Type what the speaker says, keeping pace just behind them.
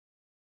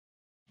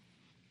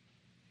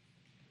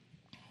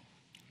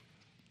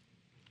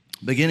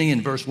Beginning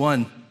in verse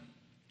 1,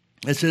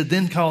 it said,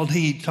 then called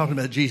he, talking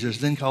about Jesus,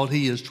 then called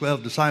he his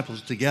 12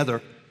 disciples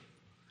together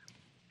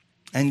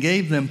and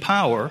gave them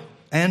power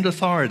and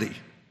authority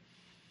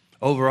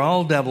over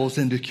all devils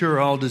and to cure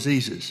all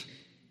diseases.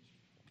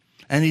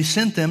 And he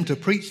sent them to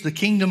preach the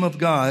kingdom of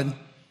God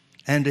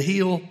and to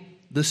heal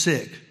the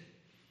sick.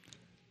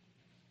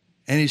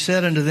 And he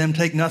said unto them,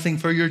 take nothing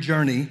for your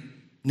journey,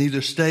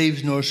 neither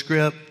staves nor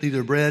scrip,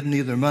 neither bread,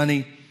 neither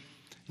money,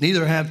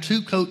 neither have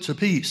 2 coats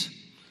apiece.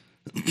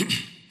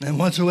 And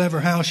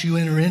whatsoever house you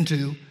enter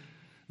into,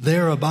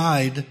 there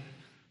abide,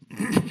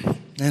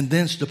 and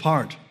thence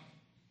depart.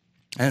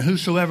 And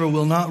whosoever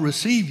will not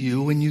receive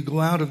you when you go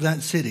out of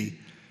that city,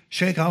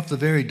 shake off the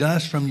very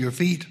dust from your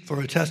feet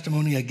for a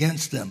testimony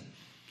against them.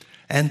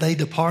 And they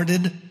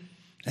departed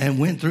and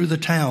went through the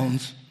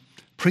towns,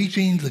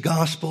 preaching the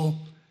gospel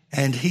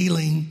and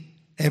healing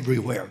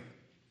everywhere.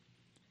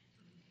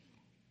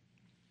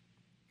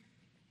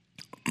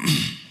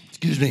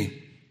 Excuse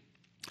me.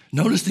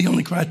 Notice the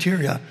only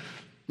criteria.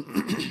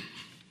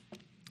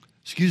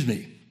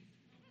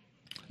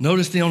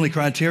 Notice the only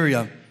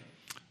criteria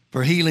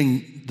for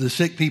healing the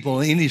sick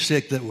people, any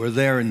sick that were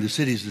there in the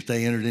cities that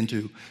they entered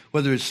into,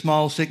 whether it's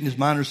small sickness,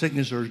 minor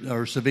sickness,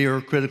 or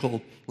severe,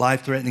 critical,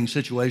 life-threatening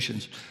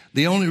situations.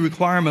 The only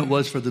requirement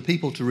was for the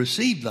people to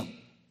receive them.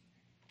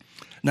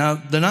 Now,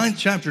 the 9th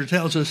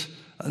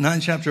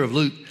chapter of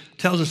Luke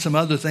tells us some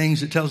other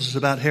things. It tells us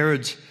about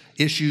Herod's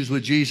issues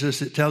with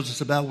Jesus. It tells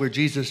us about where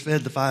Jesus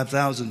fed the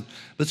 5,000.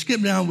 But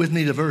skip down with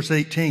me to verse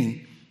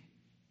 18.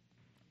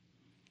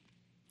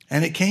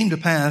 And it came to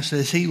pass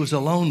as he was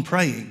alone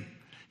praying,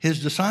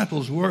 his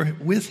disciples were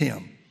with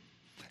him.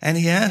 And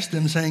he asked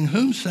them, saying,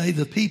 whom say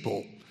the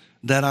people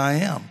that I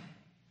am?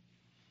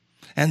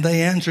 And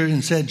they answered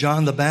and said,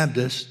 John the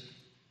Baptist,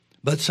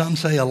 but some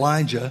say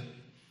Elijah,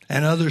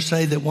 and others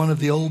say that one of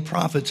the old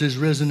prophets is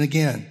risen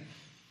again.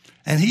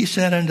 And he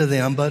said unto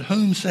them, but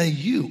whom say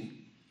you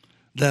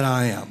that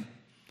I am?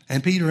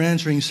 And Peter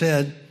answering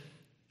said,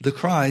 the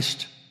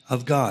Christ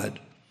of God.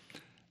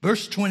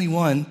 Verse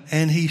 21,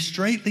 and he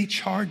straitly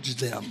charged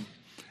them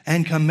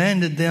and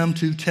commanded them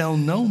to tell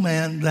no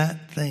man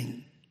that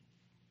thing.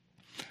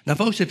 Now,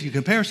 folks, if you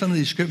compare some of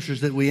these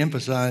scriptures that we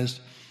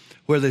emphasized,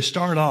 where they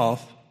start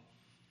off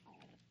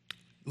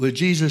with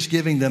Jesus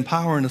giving them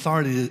power and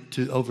authority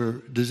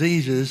over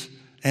diseases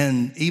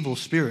and evil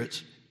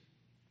spirits,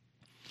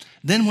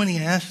 then when he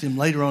asked him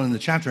later on in the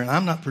chapter, and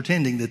I'm not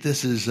pretending that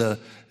this is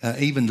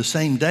even the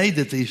same day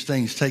that these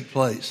things take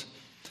place,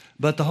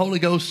 but the Holy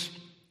Ghost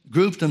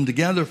grouped them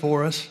together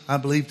for us, I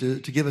believe,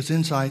 to give us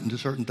insight into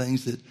certain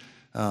things that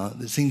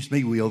it seems to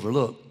me we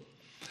overlook.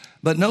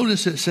 But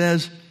notice it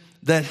says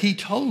that he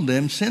told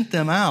them, sent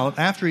them out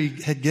after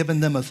he had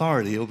given them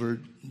authority over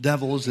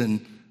devils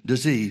and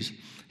disease.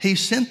 He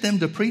sent them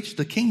to preach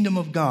the kingdom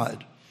of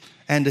God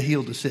and to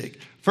heal the sick.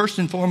 First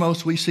and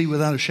foremost, we see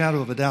without a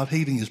shadow of a doubt,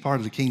 healing is part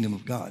of the kingdom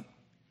of God.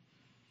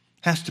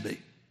 Has to be.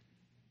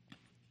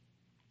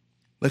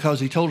 Because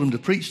he told them to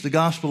preach the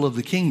gospel of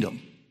the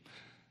kingdom.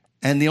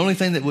 And the only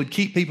thing that would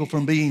keep people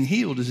from being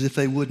healed is if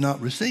they would not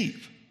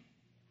receive.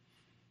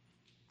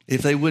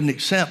 If they wouldn't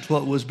accept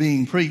what was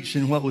being preached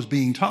and what was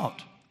being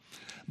taught.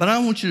 But I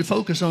want you to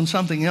focus on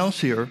something else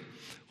here.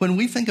 When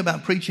we think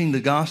about preaching the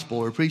gospel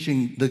or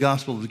preaching the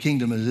gospel of the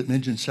kingdom, as it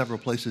mentions several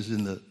places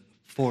in the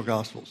 4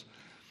 gospels,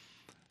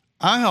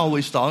 I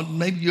always thought,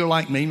 maybe you're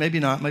like me, maybe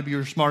not, maybe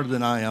you're smarter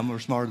than I am or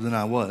smarter than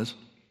I was.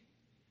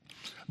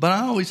 But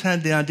I always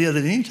had the idea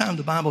that anytime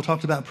the Bible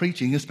talks about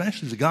preaching,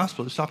 especially the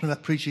gospel, it's talking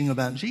about preaching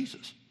about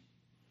Jesus.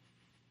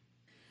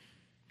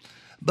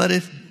 But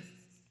if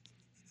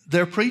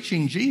they're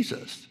preaching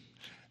Jesus,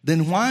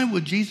 then why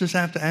would Jesus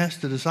have to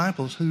ask the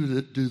disciples,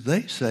 who do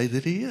they say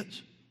that he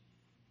is?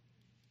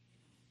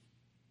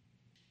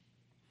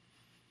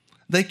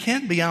 They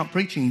can't be out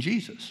preaching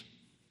Jesus.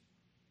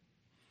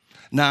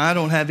 Now, I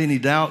don't have any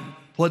doubt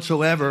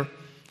whatsoever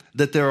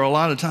that there are a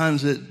lot of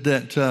times that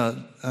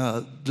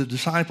the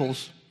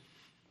disciples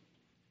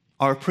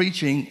are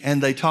preaching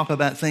and they talk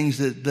about things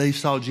that they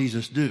saw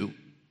Jesus do,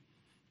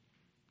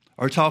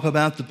 or talk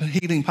about the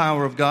healing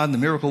power of God and the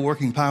miracle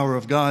working power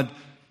of God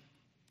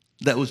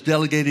that was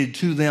delegated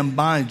to them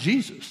by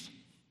Jesus.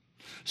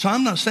 So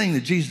I'm not saying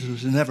that Jesus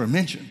was never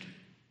mentioned.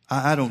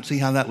 I don't see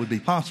how that would be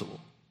possible.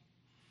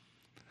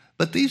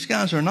 But these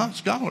guys are not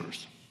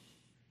scholars.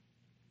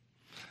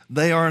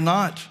 They are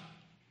not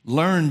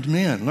learned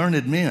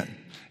men.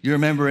 You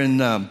remember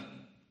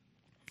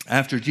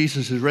after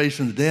Jesus is raised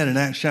from the dead in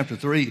Acts chapter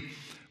 3,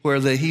 where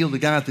they healed the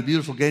guy at the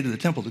beautiful gate of the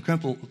temple, the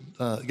crippled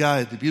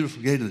guy at the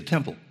beautiful gate of the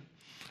temple.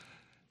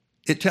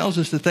 It tells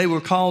us that they were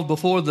called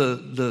before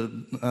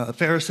the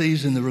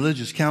Pharisees and the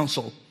religious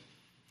council,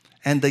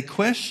 and they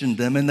questioned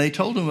them, and they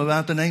told them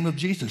about the name of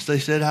Jesus. They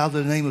said how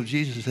the name of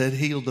Jesus had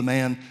healed the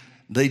man.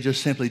 They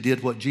just simply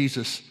did what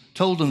Jesus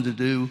told them to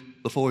do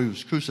before he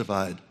was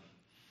crucified.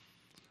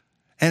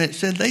 And it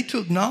said they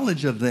took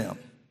knowledge of them,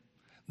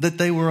 that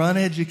they were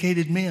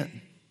uneducated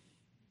men.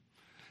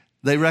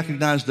 They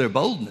recognized their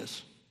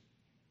boldness,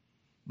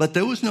 but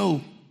there was no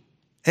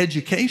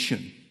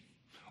education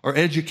or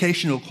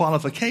educational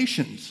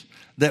qualifications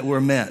that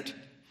were met.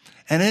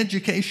 And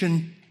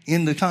education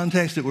in the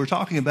context that we're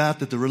talking about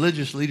that the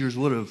religious leaders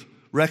would have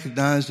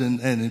recognized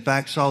and in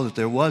fact saw that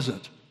there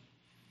wasn't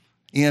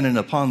in and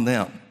upon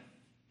them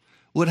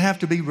would have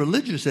to be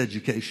religious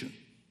education.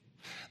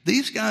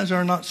 These guys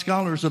are not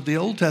scholars of the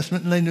Old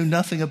Testament, and they knew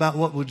nothing about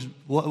what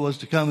was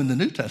to come in the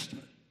New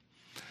Testament.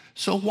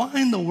 So why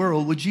in the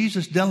world would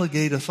Jesus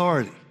delegate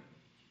authority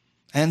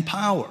and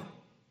power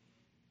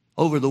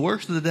over the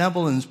works of the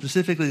devil and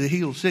specifically to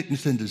heal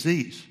sickness and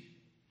disease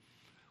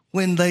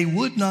when they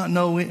would not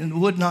know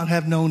and would not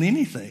have known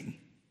anything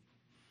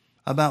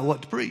about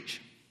what to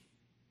preach?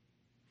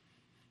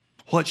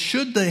 What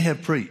should they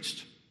have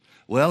preached?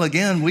 Well,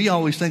 again, we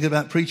always think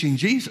about preaching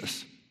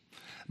Jesus.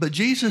 But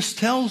Jesus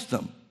tells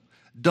them,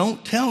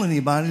 don't tell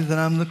anybody that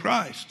I'm the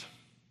Christ.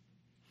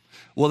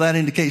 Well, that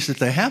indicates that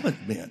they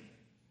haven't been.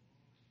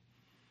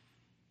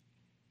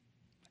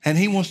 And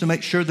he wants to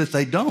make sure that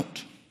they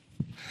don't.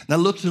 Now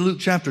look to Luke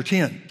chapter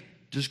 10.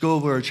 Just go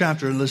over a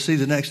chapter and let's see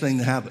the next thing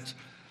that happens.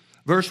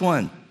 Verse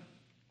 1.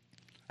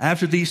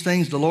 After these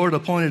things, the Lord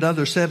appointed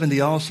other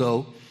 70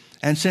 also,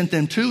 and sent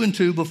them 2 and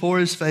 2 before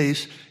his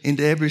face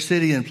into every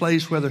city and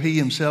place whither he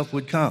himself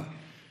would come.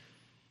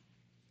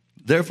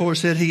 Therefore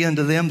said he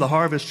unto them, the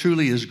harvest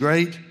truly is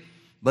great,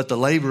 but the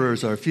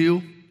laborers are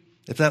few.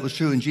 If that was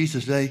true in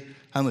Jesus' day,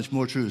 how much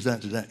more true is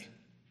that today?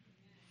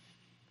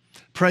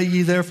 Pray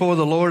ye therefore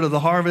the Lord of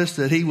the harvest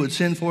that he would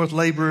send forth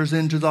laborers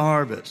into the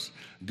harvest.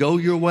 Go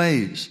your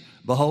ways.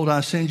 Behold,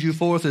 I send you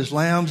forth as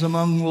lambs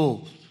among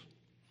wolves.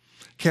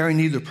 Carry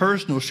neither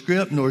purse nor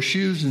scrip nor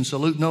shoes, and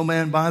salute no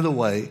man by the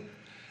way.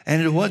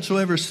 And into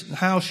whatsoever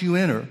house you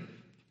enter,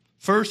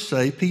 first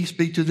say, peace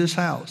be to this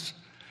house.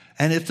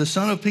 And if the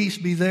Son of Peace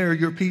be there,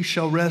 your peace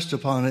shall rest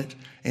upon it,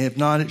 and if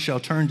not, it shall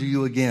turn to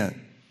you again.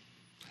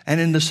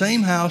 And in the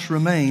same house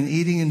remain,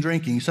 eating and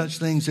drinking such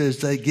things as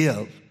they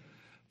give.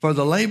 For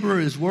the laborer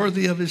is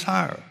worthy of his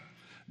hire.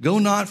 Go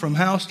not from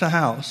house to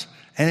house,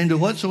 and into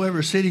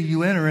whatsoever city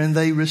you enter, and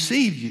they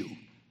receive you.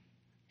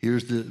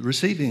 Here's the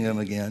receiving them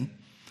again.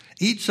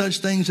 Eat such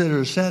things that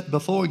are set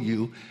before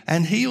you,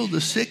 and heal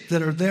the sick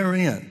that are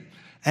therein,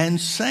 and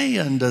say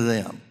unto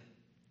them,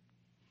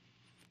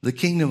 the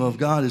kingdom of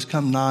God is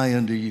come nigh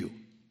unto you.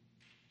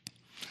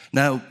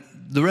 Now,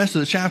 the rest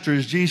of the chapter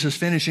is Jesus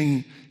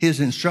finishing his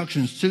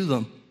instructions to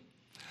them.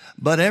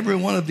 But every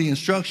one of the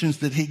instructions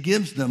that he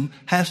gives them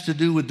has to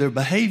do with their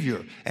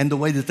behavior and the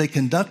way that they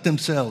conduct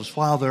themselves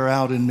while they're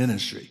out in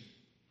ministry.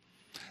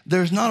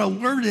 There's not a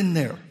word in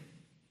there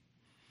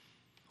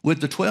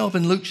with the 12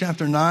 in Luke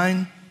chapter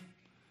 9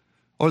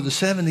 or the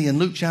 70 in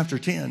Luke chapter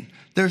 10.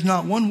 There's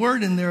not one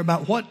word in there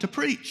about what to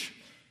preach.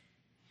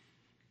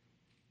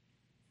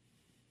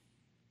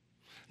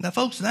 Now,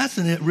 folks, that's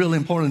a real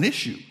important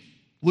issue,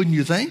 wouldn't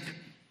you think?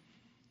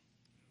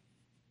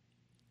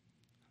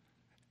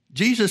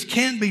 Jesus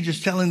can't be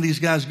just telling these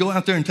guys, go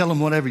out there and tell them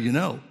whatever you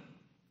know,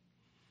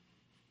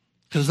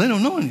 because they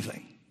don't know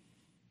anything.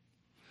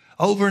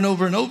 Over and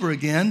over and over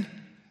again,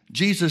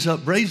 Jesus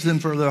upbraids them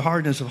for their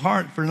hardness of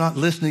heart, for not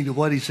listening to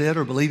what he said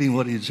or believing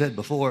what he had said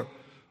before,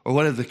 or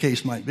whatever the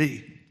case might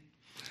be.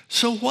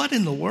 So what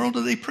in the world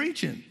are they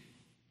preaching?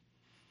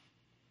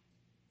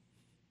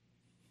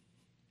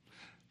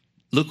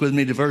 Look with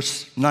me to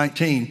verse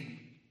 19.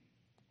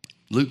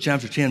 Luke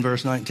chapter 10,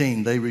 verse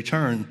 19. They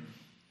return.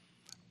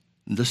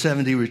 It's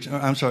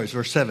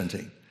verse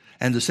 17.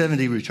 And the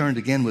 70 returned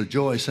again with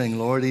joy, saying,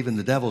 Lord, even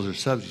the devils are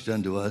subject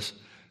unto us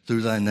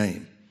through thy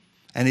name.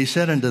 And he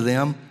said unto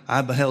them,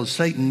 I beheld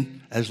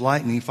Satan as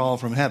lightning fall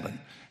from heaven.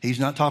 He's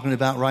not talking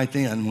about right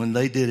then when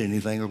they did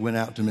anything or went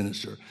out to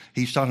minister.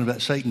 He's talking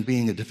about Satan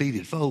being a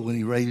defeated foe when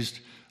he raised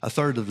a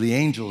third of the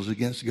angels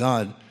against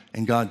God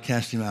and God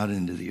cast him out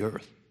into the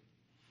earth.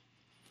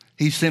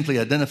 He's simply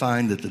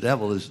identifying that the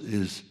devil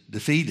is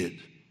defeated.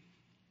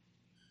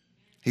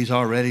 He's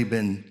already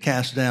been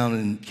cast down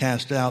and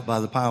cast out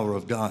by the power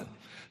of God.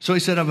 So he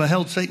said, I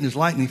beheld Satan as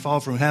lightning fall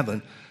from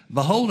heaven.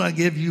 Behold, I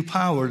give you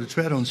power to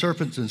tread on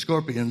serpents and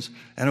scorpions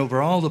and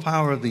over all the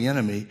power of the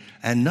enemy,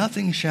 and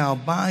nothing shall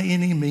by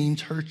any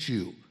means hurt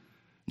you.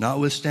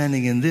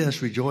 Notwithstanding in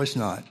this, rejoice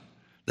not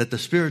that the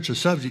spirits are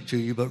subject to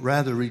you, but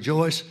rather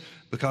rejoice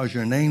because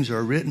your names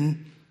are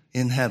written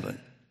in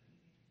heaven.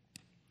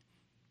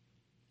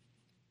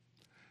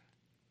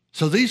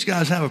 So these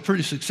guys have a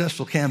pretty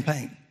successful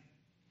campaign.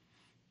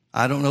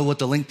 I don't know what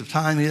the length of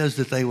time is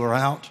that they were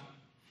out,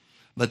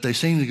 but they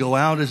seem to go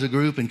out as a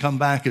group and come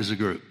back as a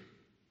group.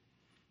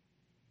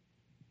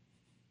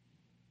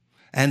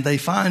 And they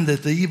find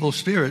that the evil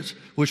spirits,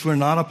 which were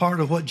not a part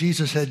of what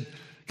Jesus had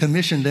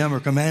commissioned them or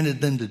commanded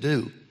them to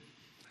do,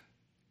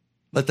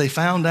 but they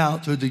found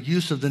out through the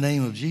use of the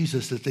name of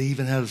Jesus that they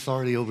even had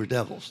authority over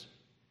devils.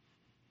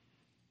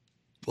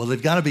 Well,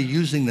 they've got to be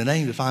using the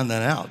name to find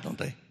that out, don't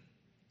they?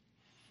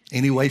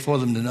 Any way for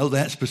them to know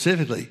that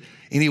specifically?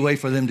 Any way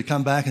for them to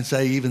come back and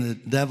say, even the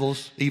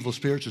devils, evil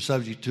spirits are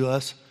subject to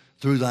us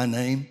through thy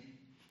name?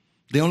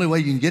 The only way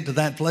you can get to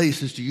that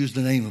place is to use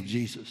the name of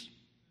Jesus.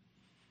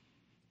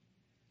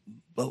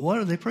 But what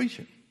are they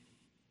preaching?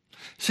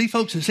 See,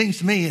 folks, it seems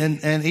to me,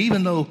 and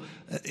even though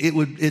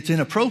it's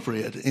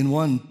inappropriate in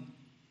one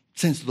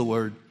sense of the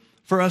word,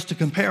 for us to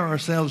compare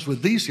ourselves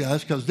with these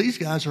guys, because these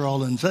guys are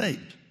all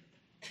unsaved.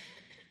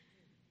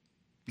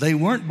 They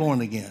weren't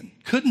born again,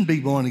 couldn't be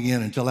born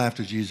again until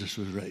after Jesus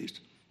was raised.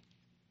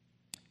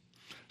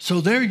 So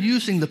they're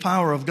using the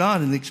power of God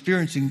and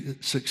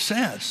experiencing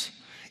success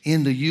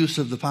in the use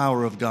of the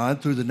power of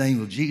God through the name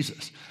of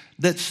Jesus.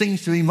 That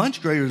seems to be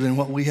much greater than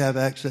what we have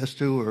access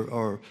to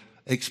or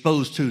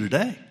exposed to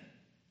today.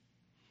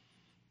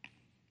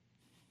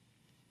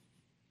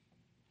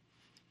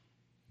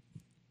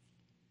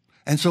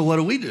 And so what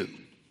do?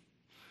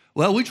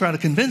 Well, we try to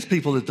convince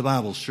people that the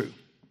Bible's true.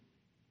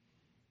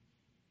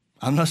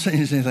 I'm not saying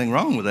there's anything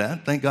wrong with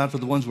that. Thank God for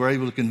the ones we're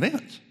able to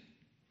convince.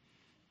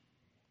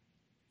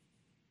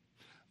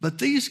 But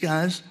these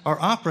guys are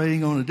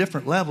operating on a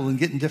different level and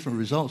getting different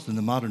results than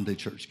the modern day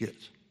church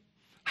gets.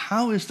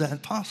 How is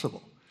that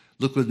possible?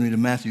 Look with me to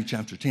Matthew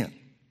chapter 10.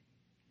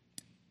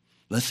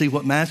 Let's see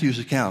what Matthew's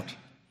account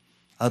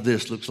of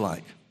this looks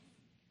like.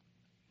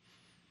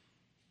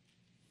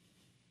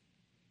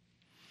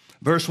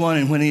 Verse 1,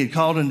 and when he had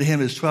called unto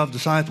him his 12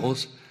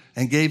 disciples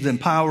and gave them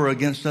power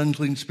against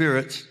unclean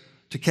spirits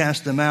to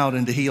cast them out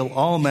and to heal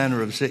all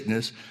manner of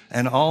sickness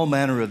and all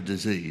manner of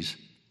disease.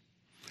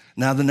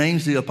 Now the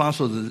names of the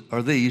apostles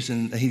are these,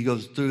 and he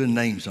goes through and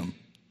names them.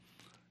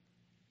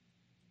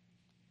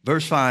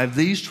 Verse 5,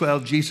 these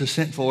 12 Jesus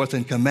sent forth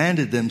and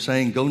commanded them,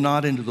 saying, go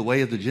not into the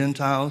way of the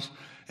Gentiles,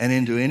 and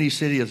into any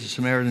city of the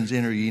Samaritans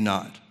enter ye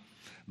not,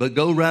 but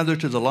go rather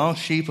to the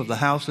lost sheep of the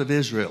house of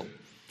Israel.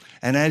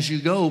 And as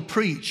you go,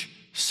 preach,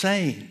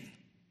 saying.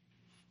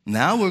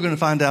 Now we're going to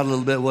find out a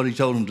little bit what he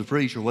told them to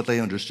preach or what they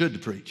understood to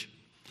preach.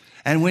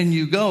 And when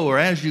you go, or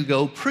as you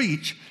go,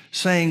 preach,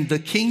 saying, the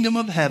kingdom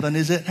of heaven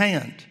is at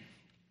hand.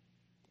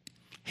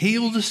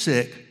 Heal the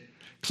sick,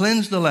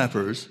 cleanse the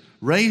lepers,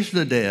 raise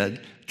the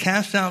dead,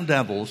 cast out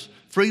devils.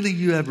 Freely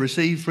you have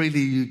received,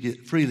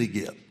 freely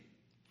give.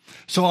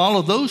 So all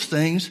of those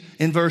things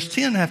in verse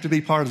 10 have to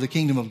be part of the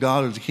kingdom of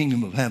God or the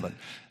kingdom of heaven.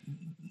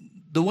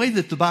 The way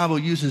that the Bible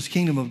uses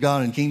kingdom of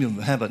God and kingdom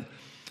of heaven,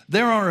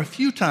 there are a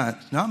few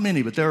times, not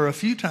many, but there are a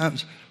few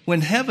times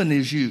when heaven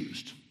is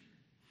used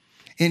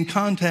in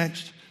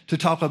context to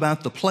talk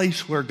about the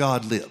place where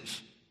God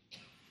lives.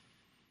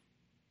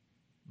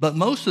 But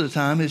most of the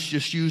time it's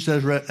just used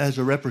as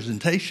a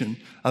representation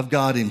of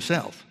God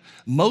himself.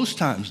 Most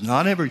times,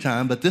 not every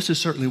time, but this is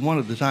certainly one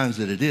of the times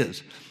that it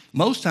is.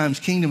 Most times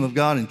kingdom of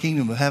God and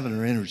kingdom of heaven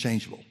are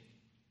interchangeable.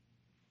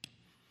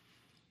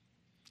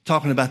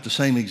 Talking about the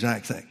same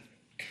exact thing.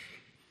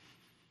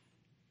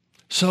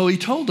 So he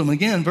told them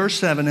again, verse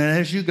 7, and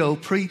as you go,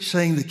 preach,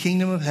 saying the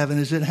kingdom of heaven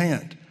is at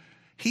hand.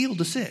 Heal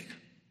the sick,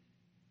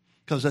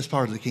 because that's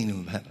part of the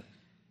kingdom of heaven.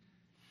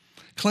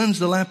 Cleanse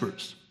the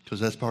lepers, because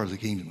that's part of the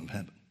kingdom of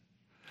heaven.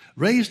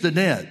 Raise the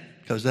dead,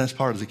 because that's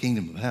part of the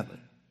kingdom of heaven.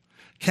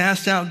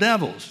 Cast out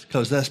devils,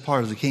 because that's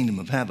part of the kingdom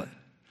of heaven.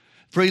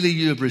 Freely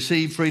you have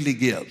received, freely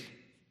give.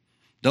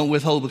 Don't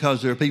withhold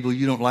because there are people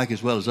you don't like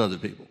as well as other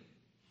people.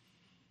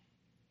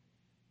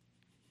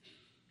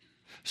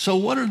 So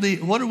what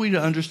are we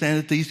to understand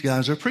that these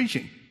guys are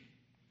preaching?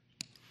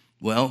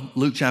 Well,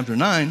 Luke chapter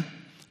 9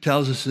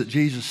 tells us that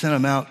Jesus sent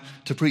them out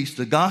to preach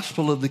the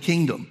gospel of the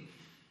kingdom,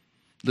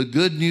 the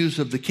good news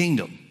of the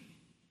kingdom.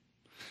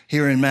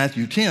 Here in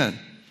Matthew 10,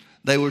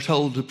 they were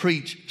told to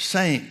preach,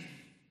 saying,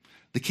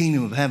 the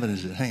kingdom of heaven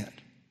is at hand.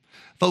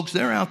 Folks,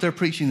 they're out there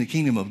preaching the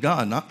kingdom of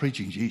God, not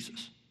preaching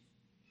Jesus.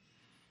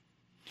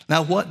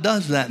 Now, what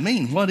does that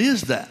mean? What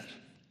is that?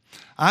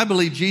 I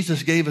believe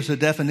Jesus gave us a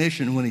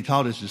definition when he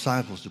taught his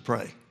disciples to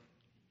pray.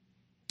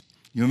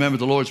 You remember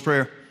the Lord's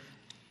Prayer?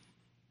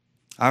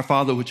 Our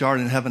Father which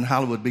art in heaven,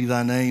 hallowed be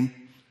thy name.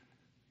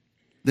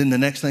 Then the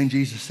next thing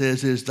Jesus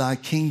says is, thy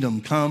kingdom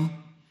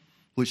come,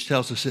 which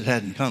tells us it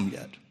hadn't come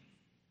yet.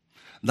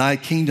 Thy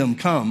kingdom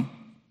come.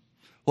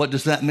 What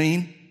does that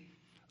mean?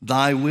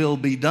 Thy will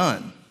be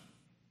done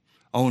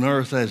on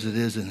earth as it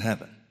is in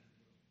heaven.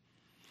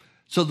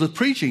 So the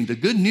preaching, the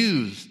good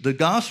news, the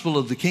gospel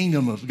of the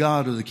kingdom of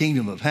God or the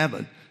kingdom of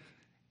heaven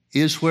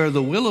is where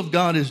the will of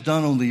God is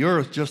done on the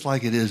earth just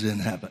like it is in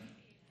heaven.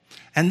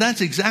 And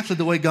that's exactly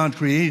the way God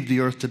created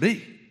the earth to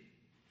be.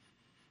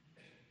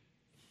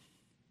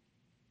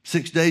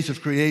 6 days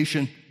of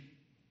creation.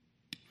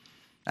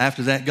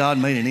 After that, God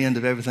made an end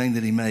of everything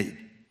that he made.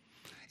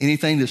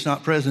 Anything that's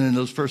not present in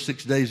those first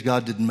 6 days,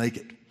 God didn't make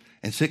it.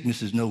 And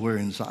sickness is nowhere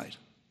in sight.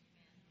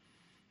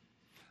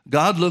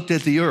 God looked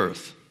at the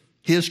earth,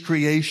 his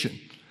creation,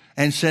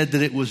 and said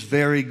that it was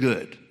very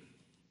good.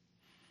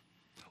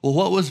 Well,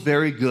 what was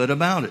very good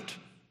about it?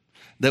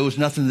 There was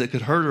nothing that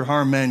could hurt or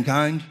harm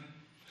mankind.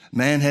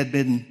 Man had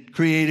been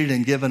created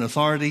and given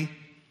authority,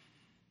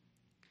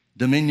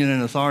 dominion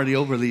and authority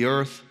over the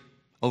earth,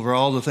 over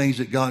all the things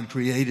that God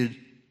created.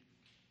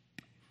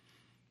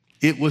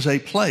 It was a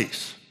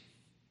place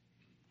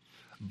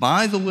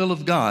by the will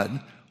of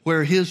God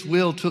where his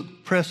will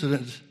took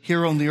precedence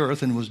here on the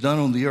earth and was done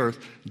on the earth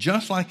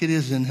just like it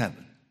is in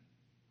heaven.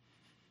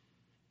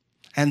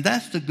 And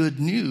that's the good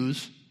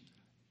news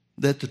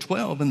that the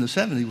 12 and the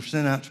 70 were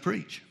sent out to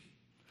preach.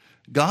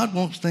 God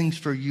wants things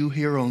for you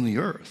here on the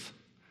earth,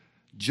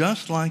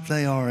 just like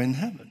they are in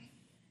heaven.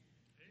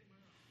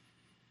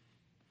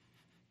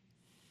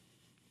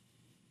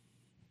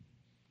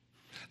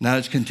 Now,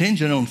 it's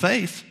contingent on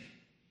faith.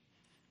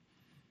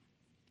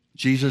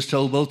 Jesus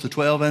told both the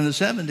 12 and the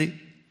 70,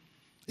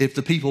 if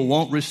the people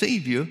won't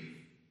receive you,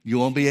 you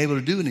won't be able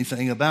to do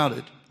anything about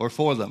it or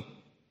for them.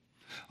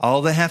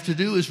 All they have to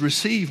do is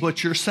receive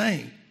what you're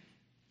saying.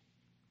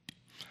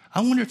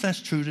 I wonder if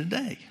that's true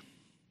today.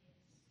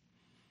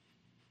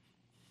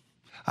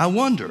 I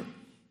wonder,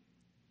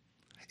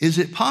 is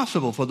it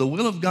possible for the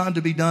will of God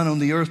to be done on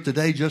the earth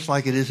today just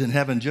like it is in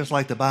heaven, just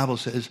like the Bible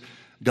says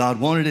God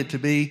wanted it to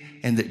be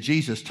and that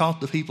Jesus taught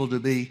the people to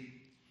be,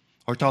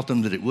 or taught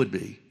them that it would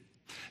be?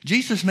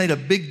 Jesus made a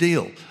big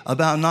deal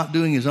about not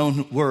doing his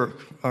own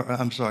work, about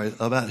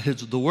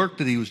the work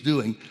that he was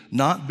doing,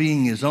 not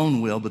being his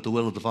own will, but the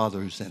will of the Father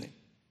who sent him.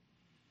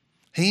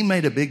 He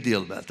made a big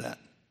deal about that.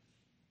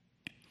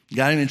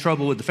 Got him in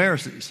trouble with the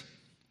Pharisees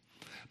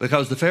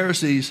because the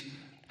Pharisees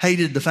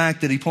hated the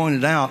fact that he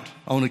pointed out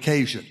on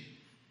occasion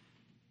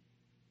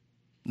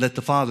that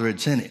the Father had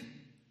sent him.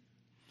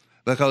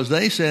 Because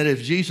they said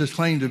if Jesus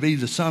claimed to be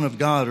the Son of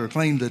God or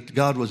claimed that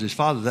God was his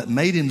Father, that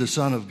made him the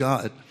Son of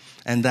God,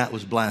 and that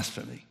was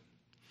blasphemy.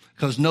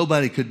 Because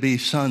nobody could be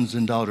sons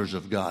and daughters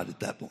of God at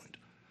that point.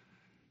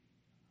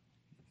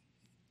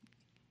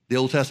 The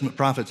Old Testament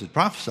prophets had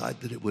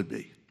prophesied that it would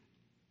be.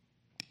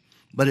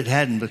 But it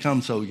hadn't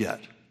become so yet.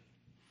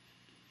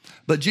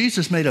 But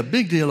Jesus made a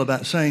big deal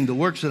about saying the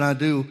works that I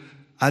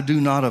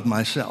do not of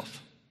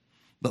myself,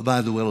 but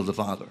by the will of the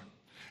Father.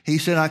 He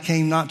said, I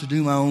came not to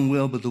do my own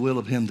will, but the will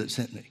of him that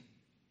sent me.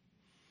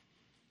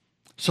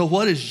 So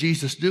what is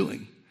Jesus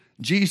doing?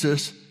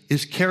 Jesus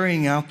is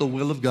carrying out the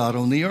will of God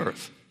on the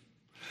earth.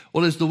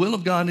 Well, is the will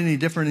of God any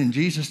different in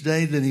Jesus'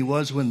 day than he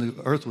was when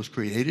the earth was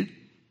created?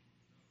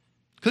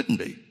 Couldn't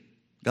be.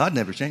 God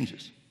never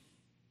changes.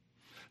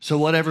 So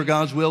whatever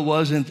God's will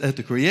was at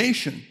the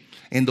creation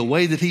and the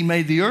way that he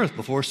made the earth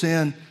before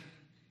sin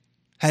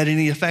had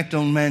any effect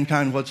on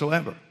mankind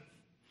whatsoever,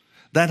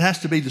 that has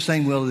to be the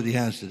same will that he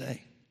has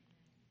today.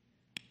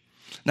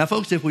 Now,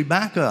 folks, if we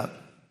back up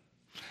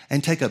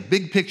and take a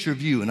big picture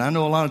view, and I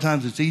know a lot of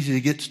times it's easy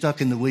to get stuck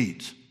in the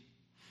weeds.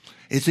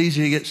 It's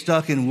easy to get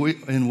stuck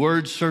in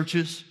word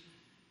searches.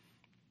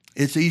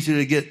 It's easy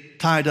to get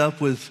tied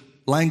up with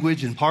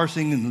language and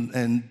parsing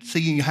and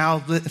seeing how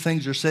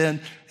things are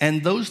said,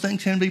 and those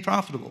things can be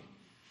profitable.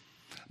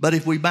 But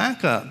if we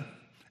back up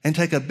and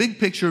take a big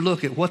picture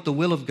look at what the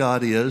will of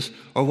God is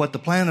or what the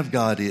plan of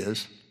God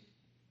is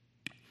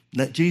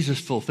that Jesus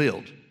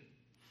fulfilled,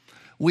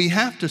 we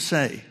have to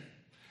say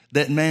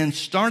that man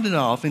started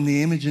off in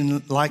the image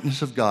and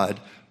likeness of God,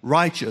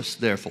 righteous,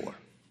 therefore.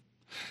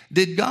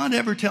 Did God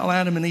ever tell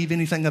Adam and Eve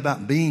anything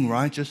about being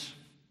righteous?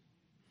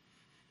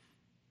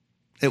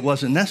 It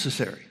wasn't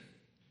necessary.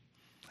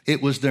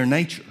 It was their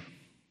nature.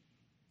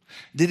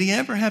 Did he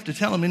ever have to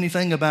tell them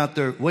anything about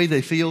the way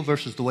they feel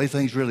versus the way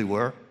things really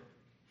were?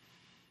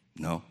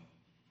 No,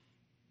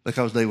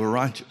 because they were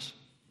righteous.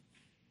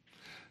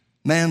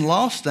 Man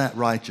lost that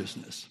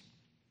righteousness.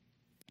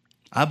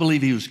 I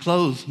believe he was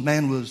clothed,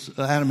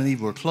 Adam and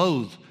Eve were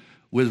clothed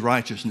with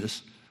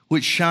righteousness,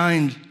 which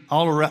shined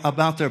all around,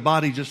 about their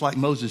body just like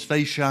Moses'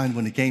 face shined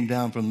when he came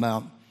down from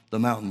the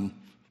mountain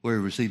where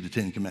he received the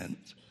Ten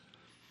Commandments.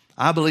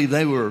 I believe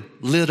they were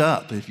lit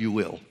up, if you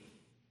will,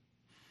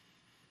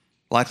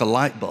 like a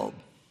light bulb.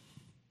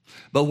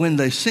 But when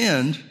they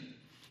sinned,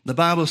 the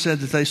Bible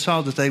said that they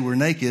saw that they were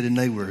naked and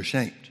they were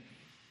ashamed.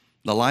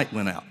 The light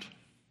went out.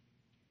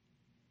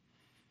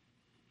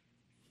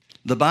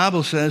 The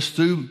Bible says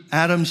through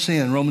Adam's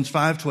sin, Romans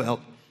 5:12,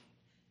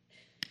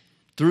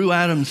 through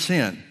Adam's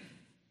sin,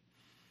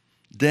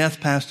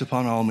 death passed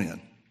upon all men.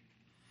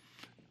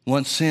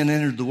 Once sin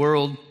entered the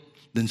world,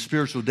 then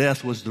spiritual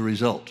death was the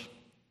result.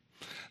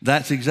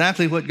 That's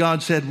exactly what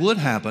God said would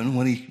happen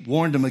when he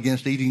warned them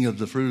against eating of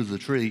the fruit of the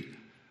tree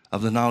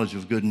of the knowledge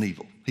of good and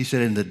evil. He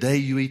said, in the day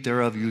you eat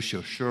thereof, you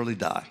shall surely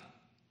die.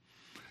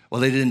 Well,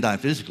 they didn't die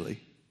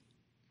physically.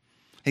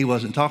 He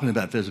wasn't talking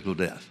about physical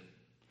death.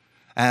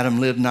 Adam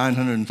lived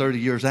 930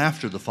 years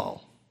after the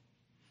fall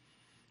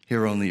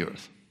here on the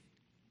earth.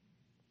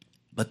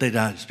 But they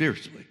died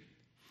spiritually.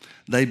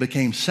 They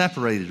became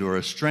separated or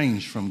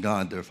estranged from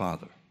God, their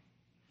Father.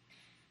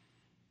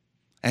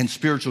 And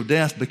spiritual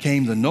death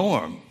became the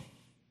norm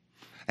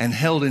and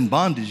held in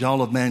bondage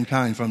all of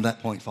mankind from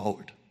that point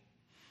forward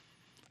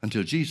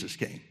until Jesus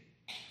came.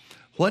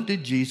 What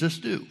did Jesus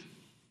do?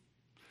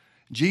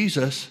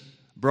 Jesus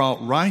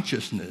brought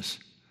righteousness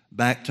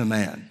back to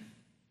man.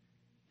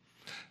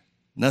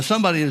 Now,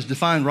 somebody has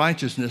defined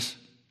righteousness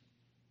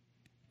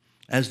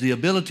as the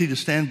ability to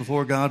stand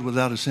before God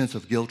without a sense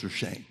of guilt or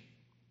shame.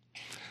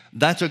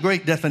 That's a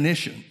great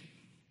definition.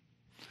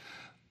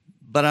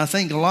 But I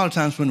think a lot of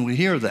times when we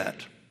hear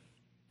that,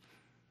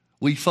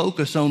 we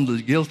focus on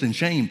the guilt and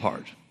shame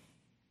part.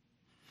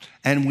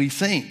 And we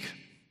think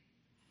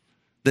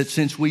that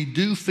since we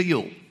do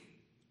feel,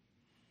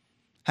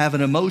 have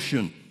an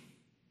emotion,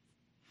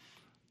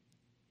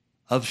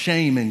 of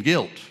shame and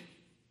guilt.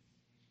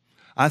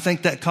 I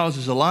think that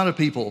causes a lot of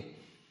people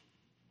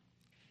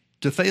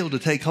to fail to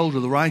take hold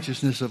of the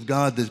righteousness of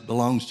God that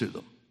belongs to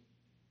them.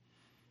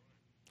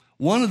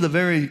 One of the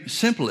very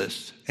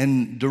simplest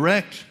and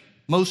direct,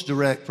 most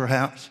direct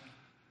perhaps,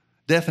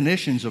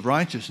 definitions of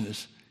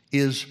righteousness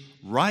is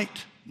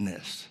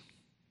rightness.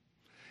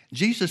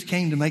 Jesus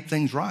came to make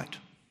things right.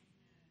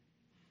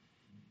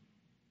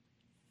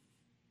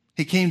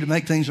 He came to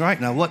make things right.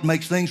 Now, what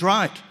makes things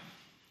right?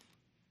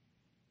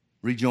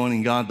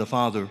 Rejoining God the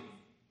Father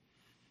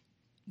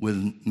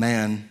with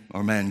man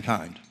or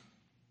mankind.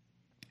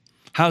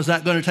 How's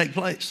that going to take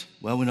place?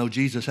 Well, we know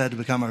Jesus had to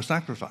become our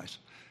sacrifice.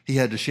 He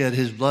had to shed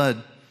his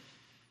blood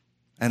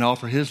and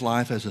offer his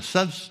life as a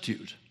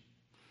substitute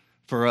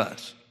for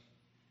us.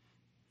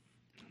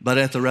 But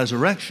at the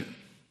resurrection,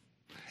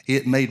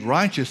 it made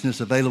righteousness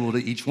available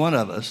to each one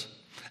of us,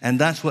 and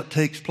that's what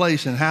takes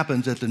place and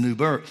happens at the new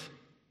birth.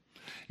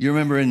 You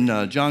remember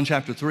in John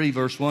chapter 3,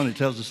 verse 1, it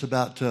tells us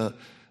about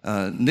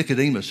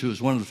Nicodemus, who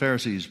was one of the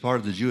Pharisees, part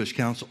of the Jewish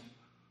council.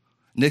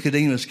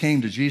 Nicodemus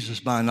came to Jesus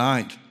by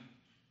night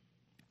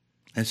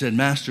and said,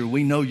 Master,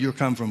 we know you're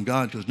come from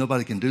God because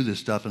nobody can do this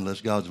stuff unless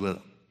God's with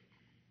them.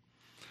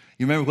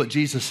 You remember what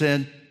Jesus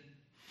said?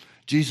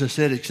 Jesus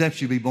said,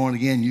 except you be born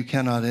again, you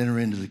cannot enter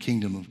into the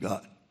kingdom of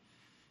God.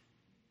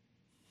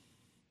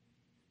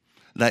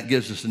 That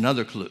gives us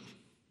another clue.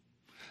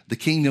 The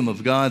kingdom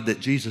of God that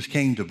Jesus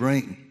came to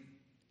bring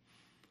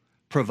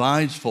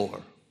provides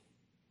for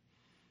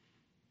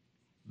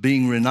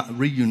being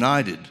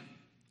reunited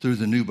through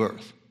the new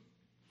birth.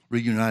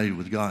 Reunited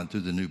with God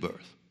through the new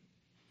birth.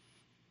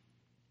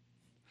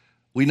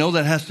 We know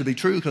that has to be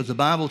true because the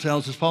Bible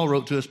tells us, Paul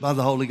wrote to us by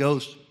the Holy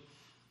Ghost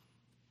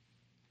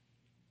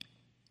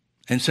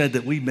and said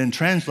that we've been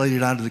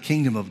translated out of the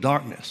kingdom of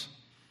darkness,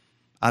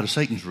 out of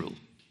Satan's rule,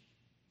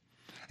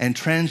 and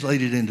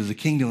translated into the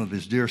kingdom of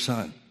his dear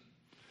Son.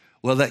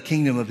 Well, that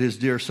kingdom of his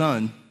dear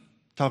Son,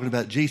 talking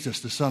about Jesus,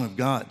 the Son of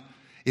God.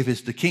 If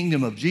it's the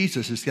kingdom of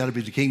Jesus, it's got to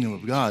be the kingdom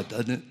of God,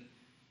 doesn't it?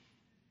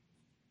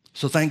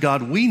 So thank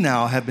God we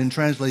now have been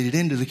translated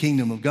into the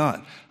kingdom of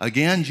God.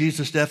 Again,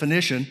 Jesus'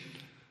 definition,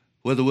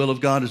 where the will of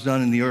God is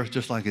done in the earth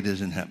just like it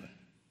is in heaven.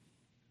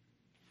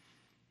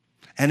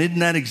 And isn't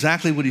that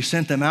exactly what he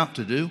sent them out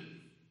to do?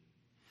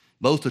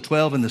 Both the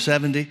 12 and the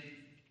 70.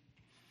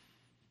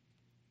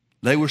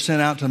 They were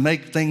sent out to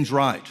make things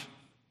right.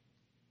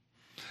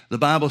 The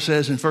Bible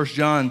says in 1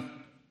 John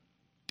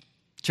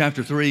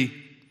chapter 3,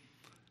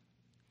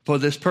 for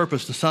this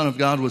purpose the Son of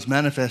God was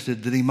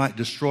manifested that he might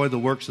destroy the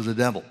works of the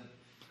devil.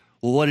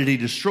 Well, what did he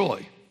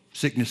destroy?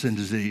 Sickness and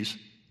disease.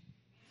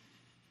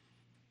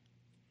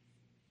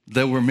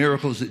 There were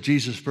miracles that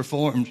Jesus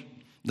performed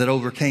that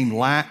overcame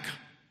lack.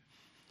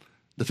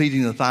 The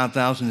feeding of the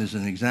 5,000 is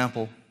an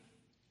example.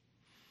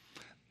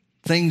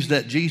 Things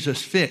that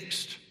Jesus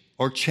fixed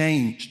or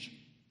changed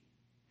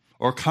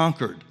or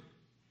conquered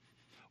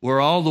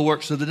were all the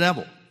works of the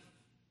devil.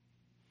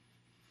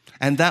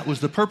 And that was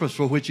the purpose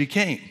for which he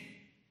came.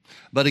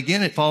 But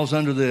again, it falls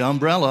under the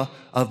umbrella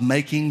of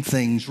making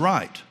things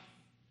right.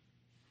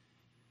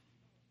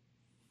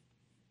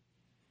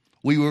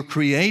 We were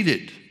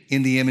created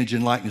in the image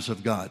and likeness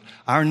of God.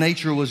 Our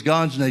nature was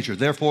God's nature.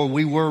 Therefore,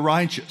 we were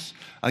righteous.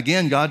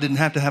 Again, God didn't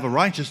have to have a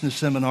righteousness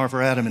seminar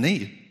for Adam and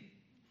Eve.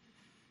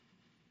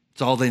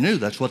 It's all they knew.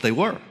 That's what they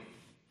were.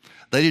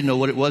 They didn't know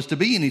what it was to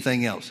be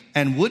anything else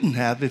and wouldn't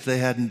have if they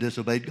hadn't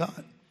disobeyed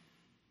God.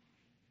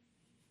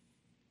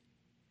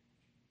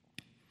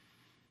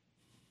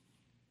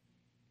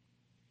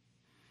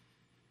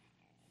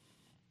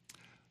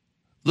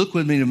 Look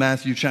with me to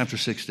Matthew chapter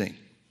 16.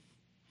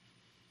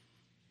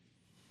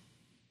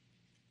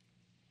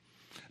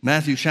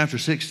 Matthew chapter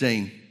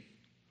 16.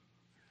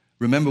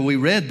 Remember, we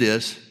read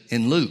this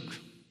in Luke.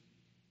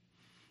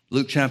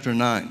 Luke chapter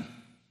 9.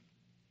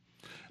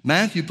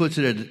 Matthew puts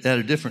it at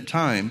a different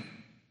time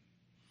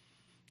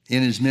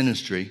in his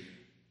ministry,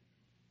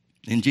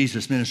 in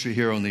Jesus' ministry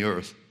here on the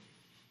earth.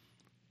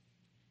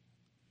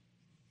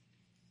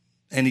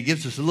 And he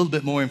gives us a little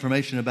bit more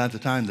information about the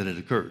time that it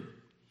occurred.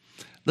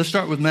 Let's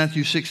start with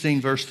Matthew 16,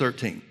 verse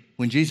 13.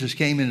 When Jesus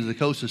came into the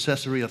coast of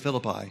Caesarea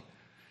Philippi,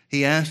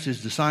 he asked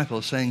his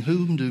disciples, saying,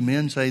 whom do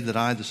men say that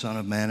I, the Son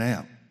of Man,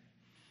 am?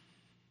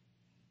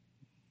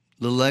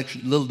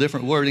 Little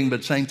different wording,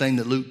 but same thing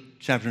that Luke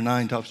chapter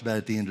 9 talks about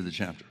at the end of the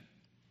chapter.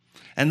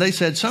 And they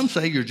said, some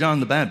say you're John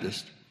the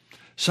Baptist,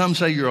 some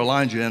say you're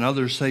Elijah, and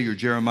others say you're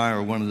Jeremiah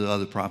or one of the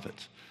other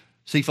prophets.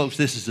 See, folks,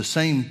 this is the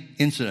same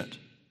incident,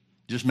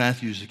 just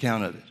Matthew's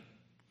account of it.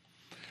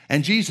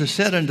 And Jesus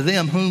said unto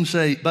them, whom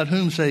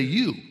say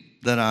you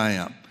that I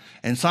am?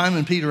 And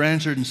Simon Peter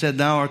answered and said,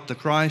 thou art the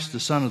Christ, the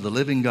Son of the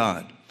living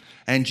God.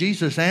 And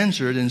Jesus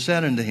answered and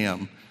said unto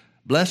him,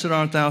 blessed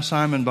art thou,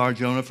 Simon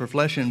Bar-Jonah, for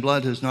flesh and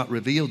blood has not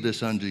revealed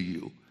this unto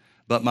you,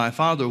 but my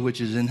Father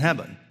which is in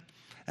heaven.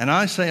 And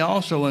I say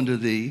also unto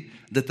thee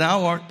that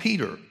thou art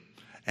Peter,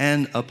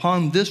 and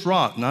upon this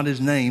rock, not his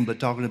name, but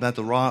talking about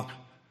the rock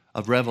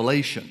of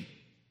revelation,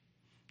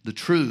 the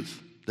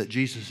truth that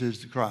Jesus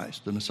is the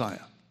Christ, the Messiah.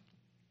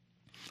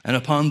 And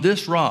upon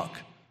this rock,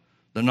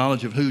 the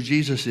knowledge of who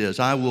Jesus is.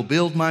 I will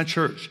build my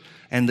church,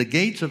 and the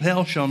gates of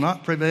hell shall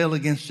not prevail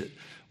against it.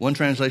 One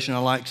translation I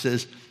like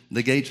says,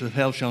 the gates of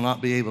hell shall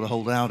not be able to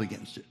hold out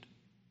against it.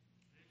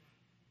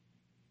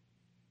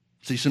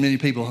 See, so many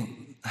people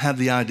have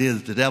the idea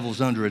that the devil's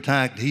under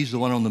attack, he's the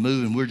one on the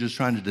move, and we're just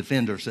trying to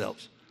defend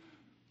ourselves.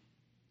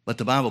 But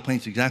the Bible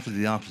paints exactly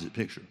the opposite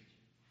picture.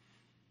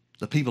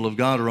 The people of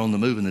God are on the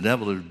move, and the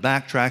devil is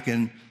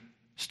backtracking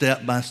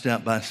step by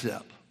step by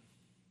step.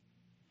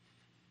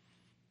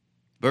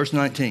 Verse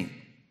 19,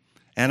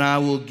 and I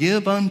will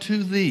give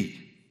unto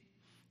thee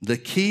the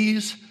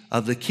keys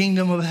of the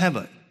kingdom of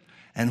heaven,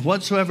 and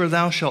whatsoever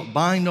thou shalt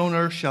bind on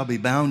earth shall be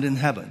bound in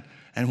heaven,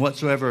 and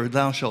whatsoever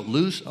thou shalt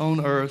loose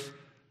on earth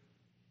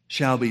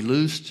shall be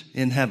loosed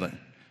in heaven.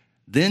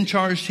 Then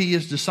charged he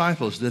his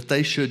disciples that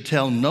they should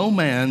tell no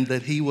man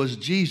that he was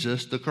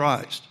Jesus the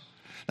Christ.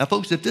 Now,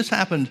 folks, if this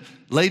happened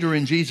later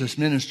in Jesus'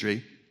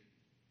 ministry,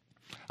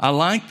 I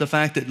like the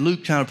fact that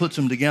Luke kind of puts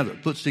them together,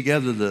 puts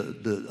together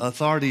the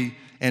authority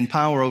and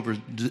power over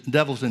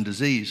devils and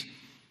disease,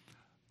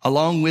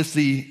 along with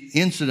the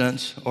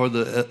incidents or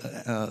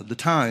the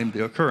time,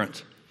 the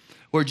occurrence,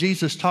 where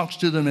Jesus talks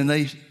to them and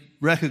they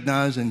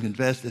recognize and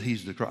confess that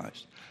he's the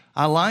Christ.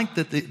 I like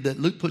that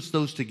Luke puts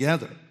those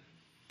together,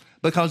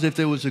 because if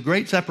there was a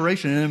great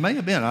separation, and it may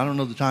have been, I don't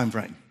know the time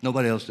frame,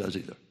 nobody else does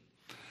either.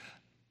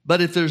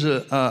 But if there's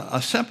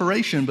a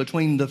separation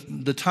between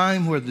the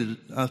time where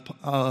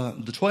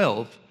the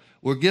 12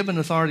 were given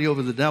authority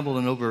over the devil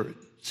and over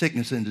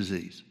sickness and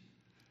disease,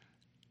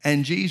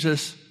 and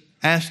Jesus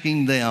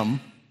asking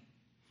them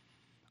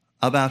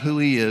about who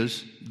he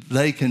is,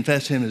 they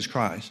confess him as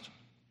Christ.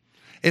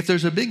 If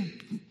there's a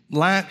big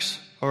lax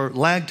or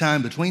lag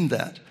time between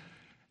that,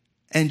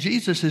 and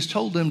Jesus has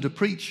told them to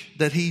preach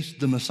that he's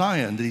the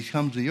Messiah and that he's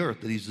come to the earth,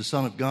 that he's the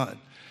Son of God,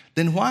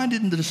 then why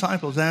didn't the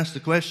disciples ask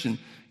the question,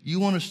 you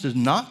want us to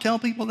not tell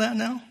people that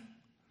now?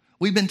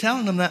 We've been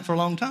telling them that for a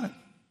long time.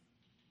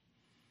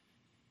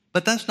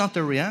 But that's not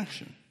their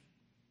reaction.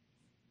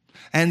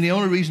 And the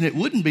only reason it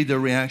wouldn't be their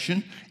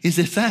reaction is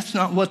if that's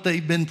not what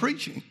they've been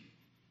preaching.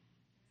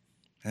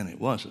 And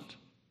it wasn't.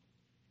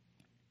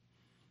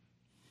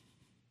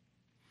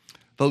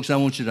 Folks, I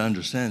want you to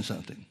understand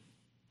something.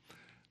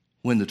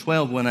 When the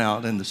 12 went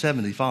out and the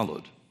 70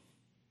 followed,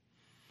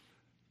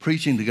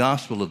 preaching the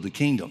gospel of the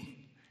kingdom,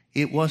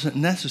 it wasn't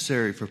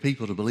necessary for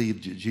people to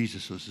believe that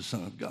Jesus was the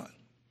Son of God.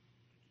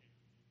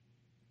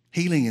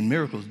 Healing and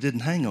miracles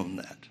didn't hang on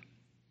that.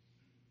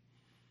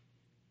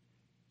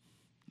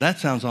 That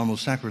sounds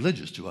almost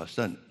sacrilegious to us,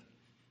 doesn't it?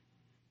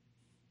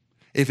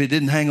 If it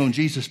didn't hang on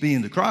Jesus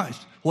being the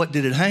Christ, what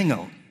did it hang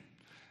on?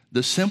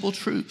 The simple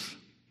truth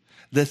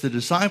that the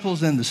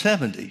disciples and the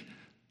 70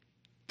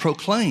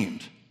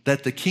 proclaimed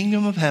that the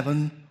kingdom of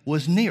heaven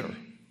was near.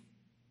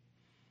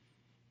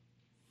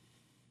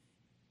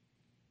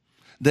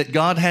 That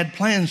God had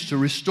plans to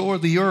restore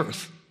the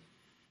earth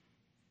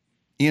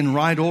in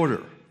right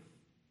order.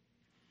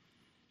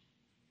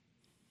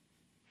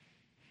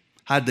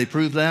 How'd they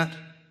prove that?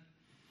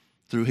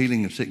 Through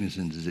healing of sickness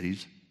and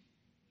disease,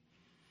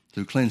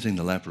 through cleansing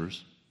the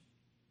lepers,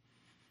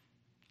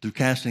 through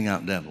casting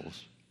out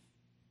devils,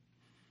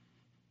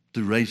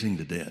 through raising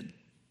the dead.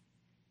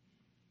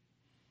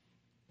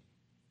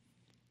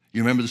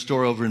 You remember the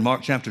story over in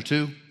Mark chapter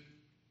 2?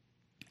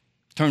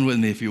 Turn with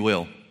me if you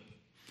will.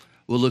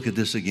 We'll look at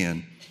this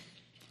again.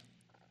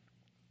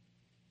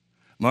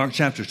 Mark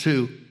chapter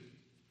 2,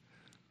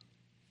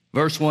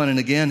 verse 1, and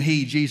again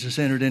he, Jesus,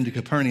 entered into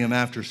Capernaum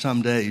after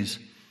some days,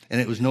 and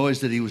it was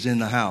noised that he was in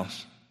the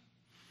house.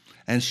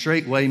 And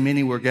straightway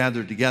many were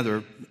gathered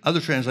together.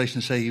 Other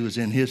translations say he was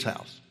in his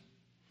house.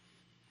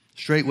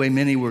 Straightway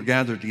many were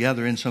gathered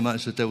together,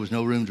 insomuch that there was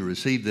no room to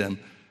receive them,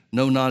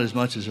 no, not as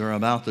much as are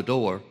about the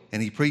door.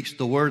 And he preached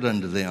the word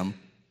unto them.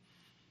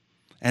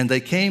 And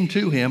they came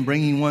to him,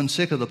 bringing one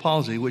sick of the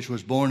palsy, which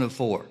was born of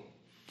 4.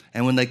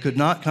 And when they could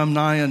not come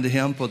nigh unto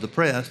him for the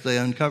press, they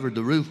uncovered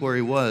the roof where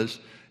he was.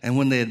 And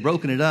when they had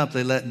broken it up,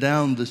 they let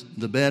down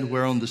the bed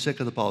whereon the sick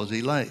of the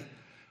palsy lay.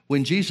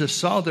 When Jesus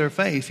saw their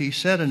faith, he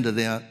said unto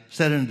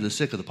the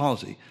sick of the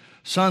palsy,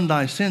 Son,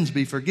 thy sins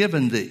be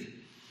forgiven thee.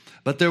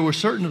 But there were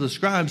certain of the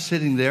scribes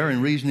sitting there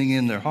and reasoning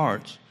in their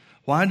hearts,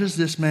 Why does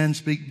this man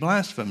speak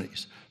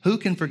blasphemies? Who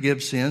can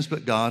forgive sins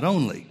but God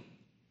only?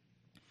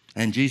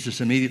 And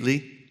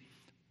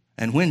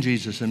when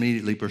Jesus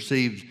immediately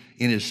perceived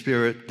in his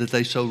spirit that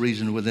they so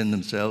reasoned within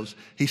themselves,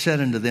 he said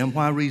unto them,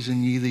 Why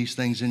reason ye these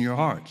things in your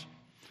hearts?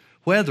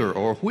 Whether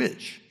or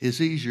which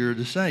is easier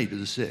to say to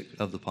the sick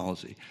of the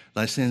palsy,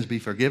 Thy sins be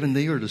forgiven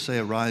thee, or to say,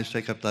 Arise,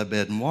 take up thy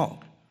bed and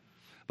walk?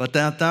 But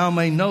that thou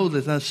may know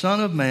that the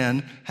Son of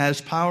Man has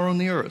power on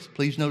the earth.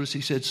 Please notice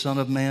he said Son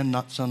of Man,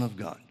 not Son of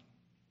God.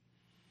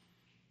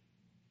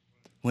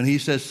 When he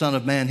says Son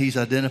of Man, he's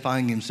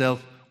identifying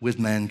himself with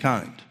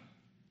mankind.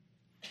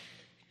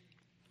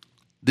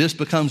 This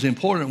becomes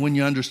important when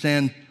you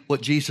understand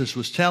what Jesus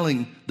was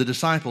telling the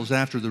disciples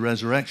after the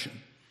resurrection.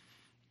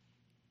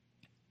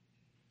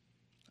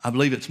 I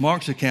believe it's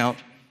Mark's account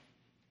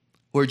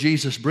where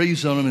Jesus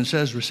breathes on them and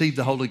says, Receive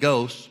the Holy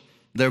Ghost.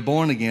 They're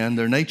born again.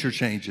 Their nature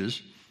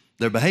changes.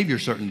 Their behavior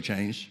certainly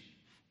changed.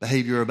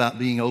 Behavior about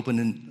being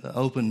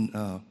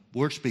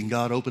worshiping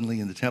God openly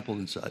in the temple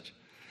and such,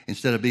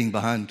 instead of being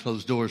behind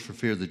closed doors for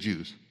fear of the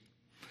Jews.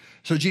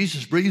 So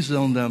Jesus breathes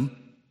on them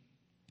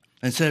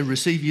and said,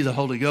 receive ye the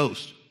Holy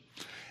Ghost.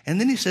 And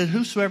then he said,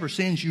 whosoever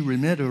sins you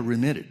remit are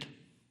remitted.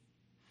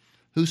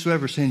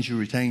 Whosoever sins you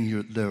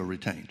retain, they're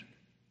retained.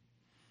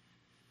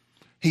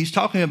 He's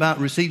talking about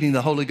receiving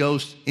the Holy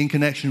Ghost in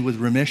connection with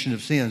remission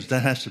of sins.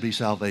 That has to be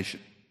salvation.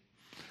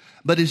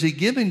 But is he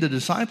giving the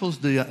disciples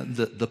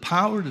the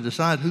power to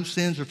decide whose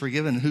sins are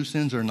forgiven and whose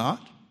sins are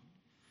not?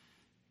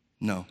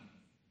 No.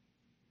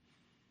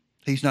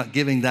 He's not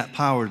giving that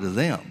power to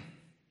them.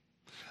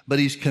 But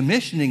he's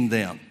commissioning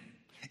them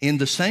in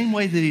the same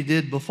way that he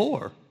did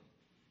before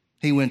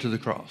he went to the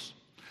cross.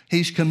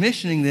 He's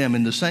commissioning them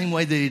in the same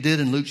way that he did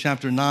in Luke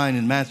chapter 9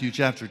 and Matthew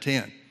chapter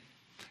 10.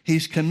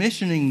 He's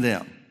commissioning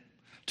them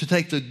to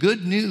take the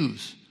good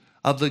news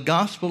of the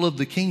gospel of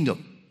the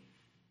kingdom,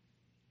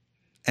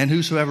 and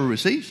whosoever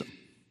receives them.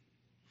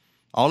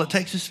 All it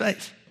takes is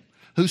faith.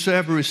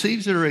 Whosoever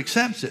receives it or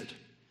accepts it,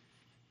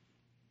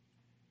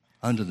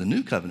 under the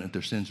new covenant,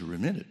 their sins are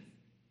remitted.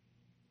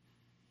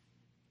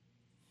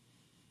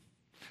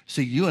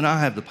 See, you and I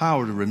have the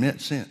power to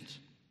remit sins.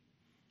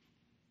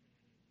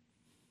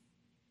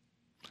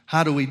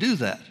 How do we do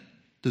that?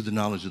 Through the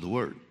knowledge of the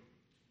Word.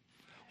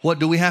 What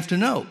do we have to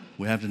know?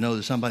 We have to know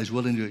that somebody's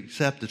willing to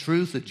accept the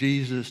truth that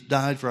Jesus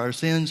died for our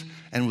sins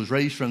and was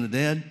raised from the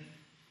dead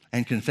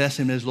and confess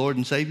him as Lord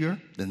and Savior,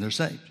 then they're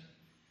saved.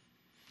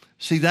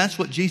 See, that's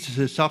what Jesus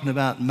is talking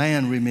about,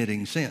 man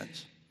remitting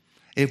sins.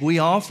 If we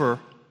have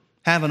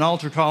an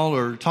altar call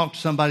or talk to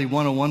somebody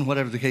one-on-one,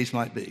 whatever the case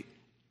might be,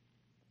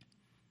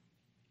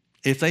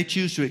 if they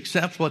choose to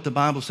accept what the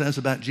Bible says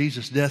about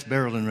Jesus' death,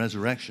 burial, and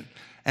resurrection,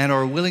 and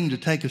are willing to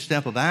take a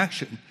step of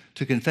action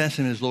to confess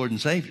him as Lord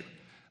and Savior,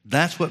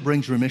 that's what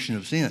brings remission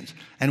of sins.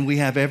 And we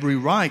have every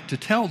right to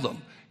tell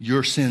them,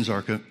 your sins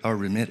are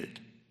remitted.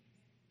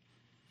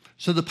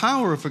 So the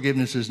power of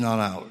forgiveness is not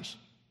ours,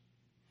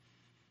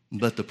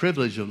 but the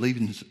privilege of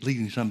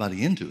leading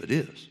somebody into it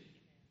is.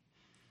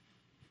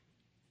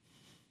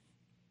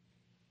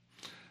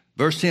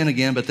 Verse 10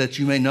 again, but that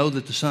you may know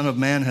that the Son of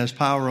Man has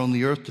power on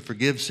the earth to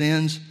forgive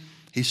sins,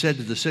 he said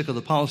to the sick of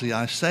the palsy,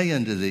 I say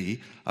unto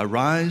thee,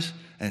 arise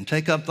and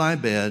take up thy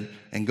bed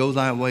and go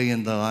thy way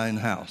in thine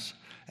house.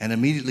 And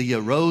immediately he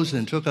arose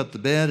and took up the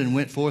bed and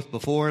went forth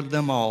before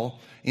them all,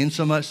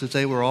 insomuch that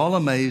they were all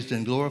amazed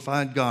and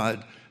glorified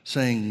God,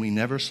 saying, we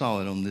never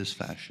saw it on this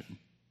fashion.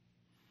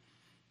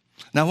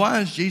 Now,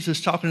 why is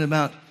Jesus talking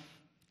about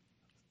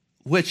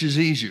which is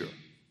easier,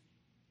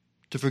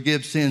 to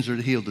forgive sins or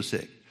to heal the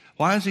sick?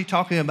 Why is he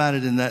talking about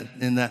it in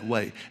that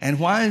way? And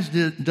why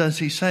does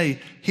he say,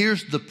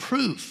 here's the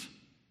proof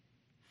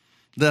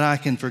that I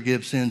can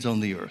forgive sins on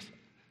the earth,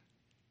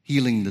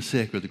 healing the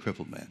sick or the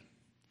crippled man?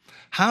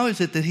 How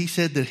is it that he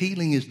said that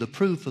healing is the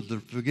proof of the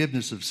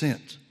forgiveness of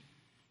sins?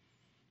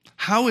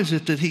 How is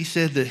it that he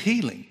said that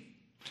healing?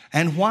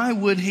 And why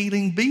would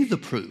healing be the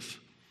proof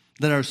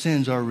that our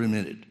sins are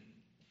remitted?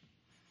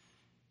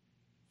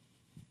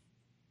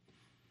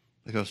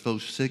 Because,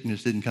 folks,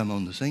 sickness didn't come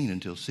on the scene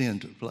until sin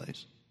took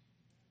place.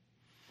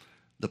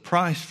 The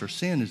price for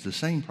sin is the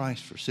same price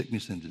for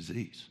sickness and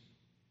disease.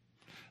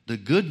 The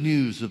good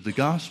news of the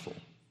gospel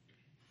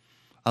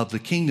of the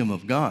kingdom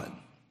of God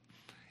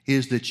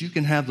is that you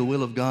can have the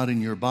will of God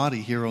in your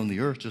body here on the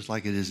earth just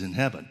like it is in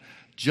heaven,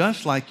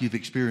 just like you've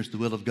experienced the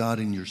will of God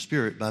in your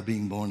spirit by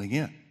being born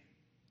again.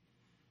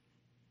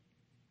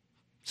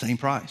 Same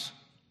price,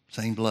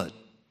 same blood.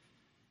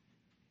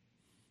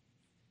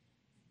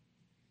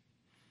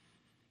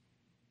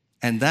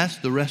 And that's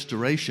the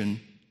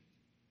restoration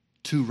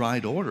to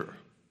right order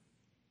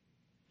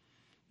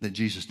that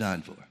Jesus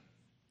died for.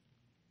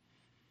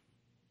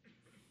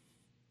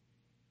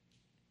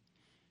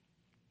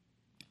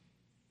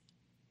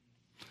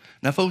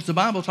 Now, folks, the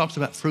Bible talks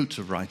about fruits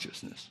of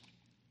righteousness.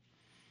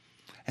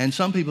 And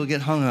some people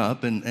get hung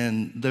up,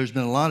 and there's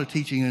been a lot of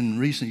teaching in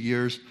recent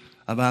years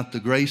about the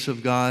grace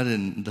of God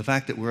and the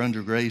fact that we're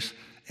under grace,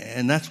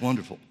 and that's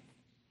wonderful.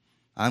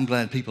 I'm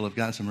glad people have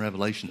got some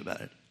revelation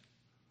about it.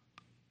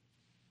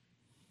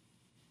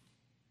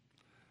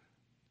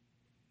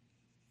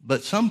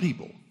 But some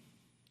people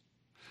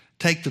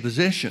take the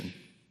position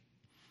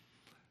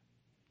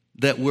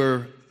that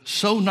we're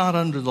so not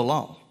under the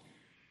law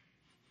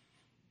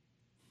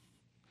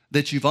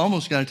that you've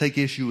almost got to take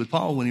issue with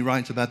Paul when he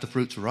writes about the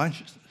fruits of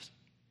righteousness.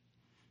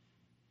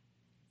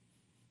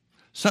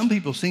 Some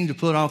people seem to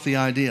put off the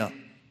idea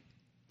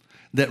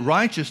that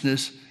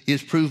righteousness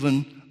is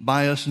proven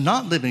by us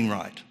not living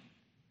right,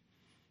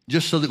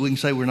 just so that we can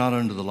say we're not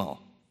under the law.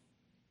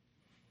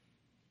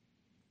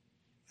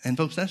 And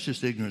folks, that's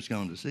just ignorance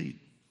gone to seed.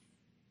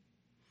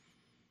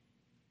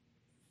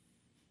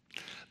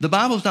 The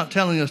Bible's not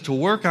telling us to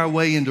work our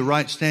way into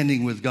right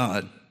standing with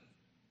God,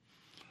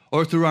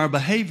 or through our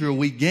behavior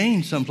we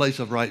gain some place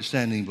of right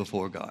standing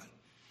before God.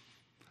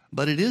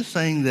 But it is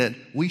saying that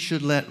we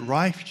should let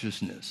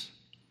righteousness,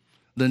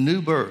 the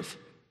new birth,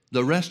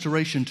 the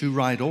restoration to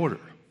right order,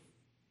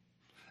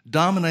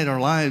 dominate our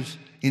lives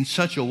in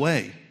such a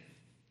way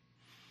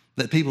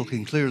that people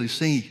can clearly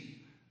see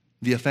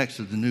the effects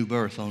of the new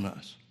birth on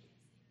us.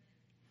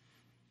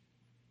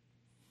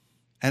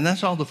 And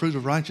that's all the fruit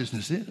of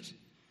righteousness is.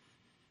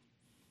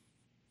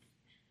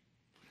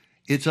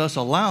 It's us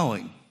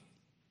allowing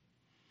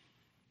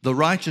the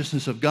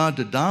righteousness of God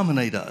to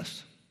dominate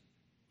us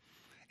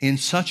in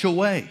such a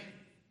way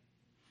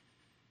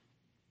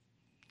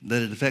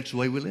that it affects the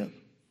way we live.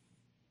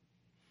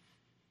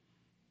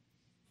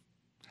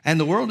 And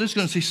the world is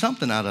going to see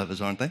something out of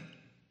us, aren't they?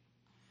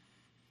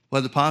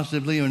 Whether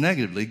positively or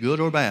negatively, good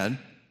or bad.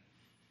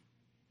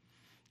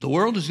 The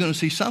world is going to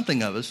see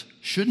something of us.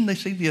 Shouldn't they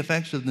see the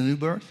effects of the new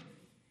birth?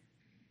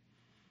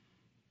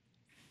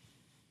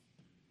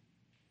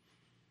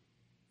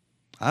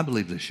 I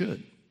believe they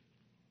should.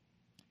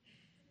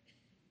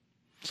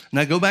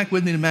 Now go back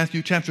with me to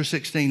Matthew chapter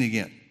 16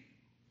 again.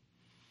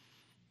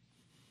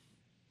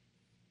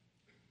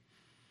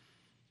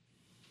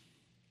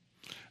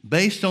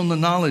 Based on the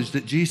knowledge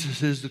that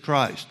Jesus is the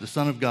Christ, the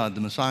Son of God,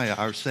 the Messiah,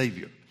 our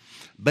Savior.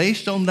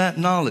 Based on that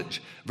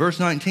knowledge, verse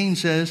 19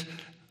 says,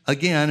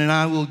 again, and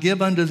I will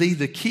give unto thee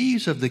the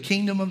keys of the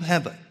kingdom of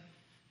heaven.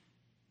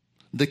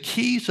 The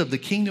keys of the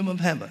kingdom of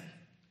heaven.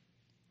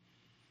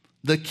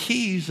 The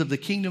keys of the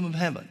kingdom of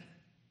heaven.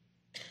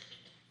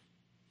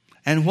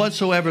 And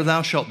whatsoever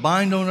thou shalt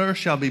bind on earth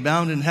shall be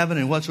bound in heaven,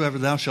 and whatsoever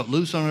thou shalt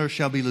loose on earth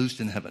shall be loosed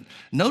in heaven.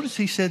 Notice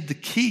he said the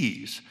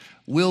keys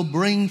will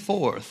bring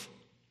forth,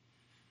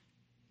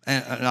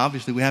 and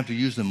obviously we have to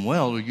use them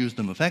well or use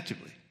them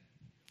effectively.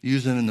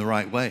 Use them in the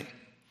right way.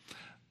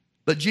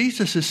 But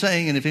Jesus is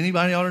saying, and if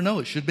anybody ought to know,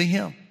 it should be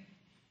him.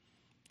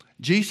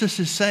 Jesus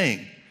is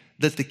saying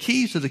that the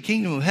keys of the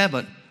kingdom of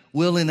heaven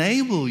will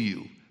enable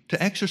you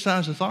to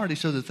exercise authority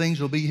so that things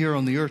will be here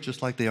on the earth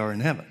just like they are in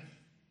heaven.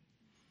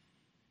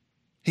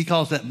 He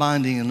calls that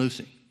binding and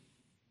loosing.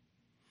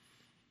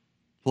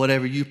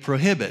 Whatever you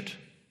prohibit,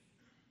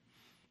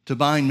 to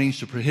bind means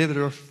to prohibit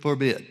or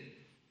forbid.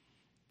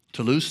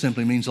 To loose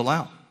simply means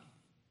allow,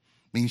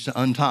 means to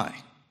untie.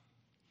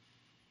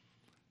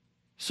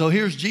 So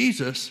here's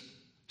Jesus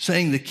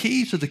saying the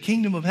keys of the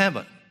kingdom of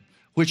heaven,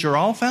 which are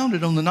all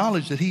founded on the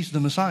knowledge that he's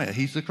the Messiah,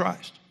 he's the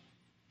Christ.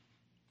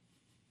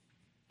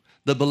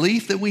 The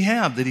belief that we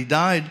have that he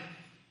died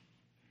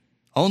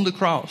on the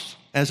cross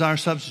as our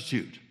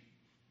substitute,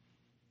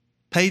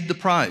 paid the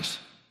price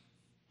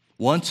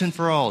once and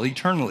for all,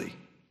 eternally,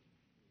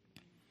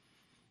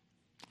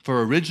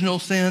 for original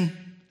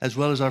sin as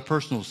well as our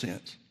personal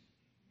sins,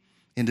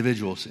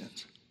 individual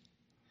sins.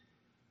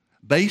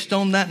 Based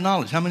on that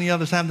knowledge, how many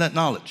of us have that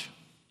knowledge?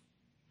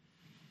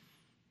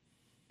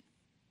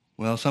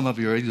 Well, some of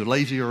you are either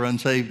lazy or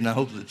unsaved, and I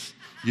hope that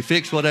you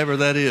fix whatever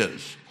that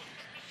is.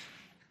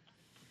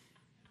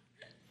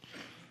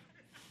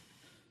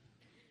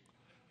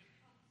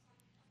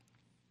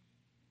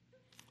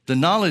 The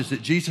knowledge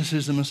that Jesus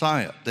is the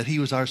Messiah, that he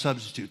was our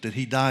substitute, that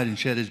he died and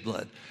shed his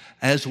blood,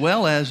 as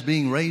well as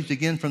being raised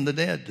again from the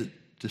dead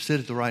to sit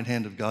at the right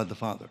hand of God the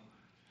Father.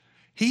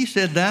 He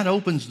said that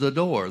opens the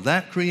door.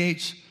 That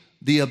creates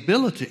the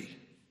ability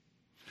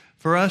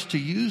for us to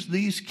use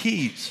these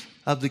keys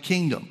of the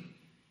kingdom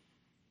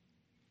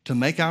to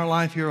make our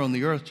life here on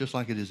the earth just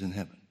like it is in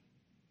heaven.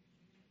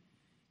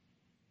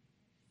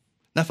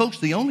 Now, folks,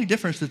 the only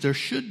difference that there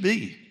should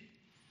be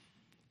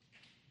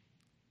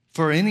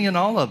for any and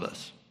all of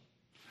us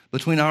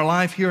between our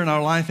life here and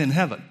our life in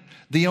heaven,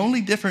 the only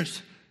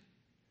difference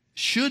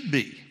should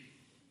be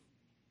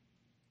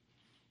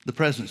the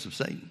presence of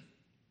Satan.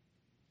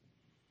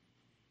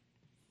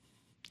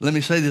 Let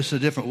me say this a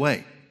different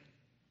way.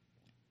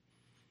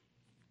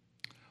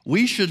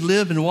 We should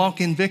live and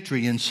walk in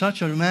victory in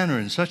such a manner,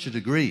 in such a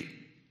degree,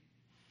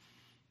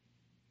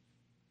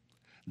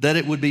 that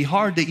it would be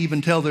hard to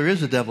even tell there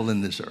is a devil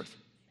in this earth.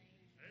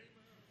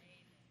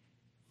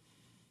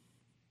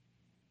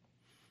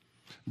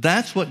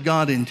 That's what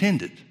God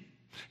intended.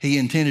 He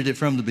intended it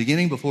from the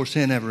beginning before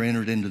sin ever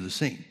entered into the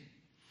scene.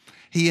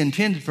 He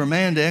intended for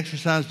man to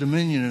exercise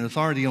dominion and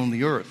authority on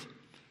the earth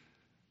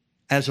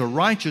as a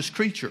righteous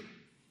creature.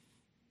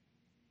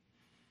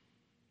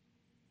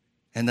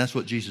 And that's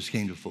what Jesus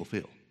came to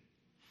fulfill.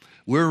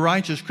 We're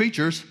righteous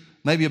creatures.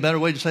 Maybe a better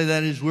way to say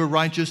that is we're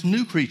righteous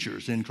new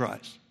creatures in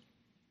Christ.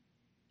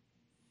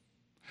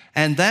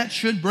 And that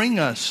should bring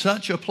us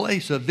such a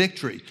place of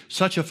victory,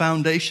 such a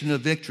foundation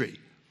of victory,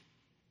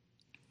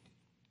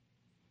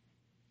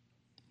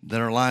 that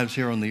our lives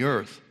here on the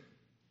earth,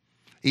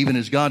 even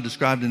as God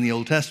described in the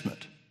Old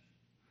Testament,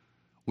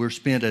 we're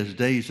spent as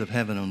days of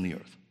heaven on the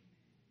earth.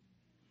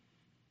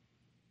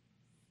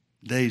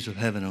 Days of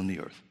heaven on the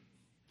earth.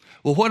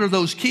 Well, what are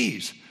those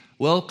keys?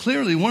 Well,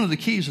 clearly one of the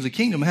keys of the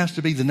kingdom has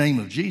to be the name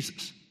of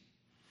Jesus.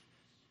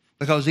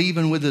 Because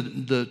even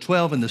with the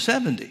 12 and the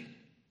 70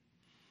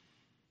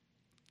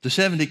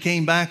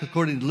 came back,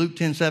 according to Luke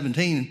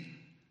 10:17,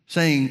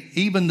 saying,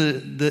 even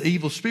the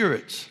evil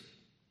spirits,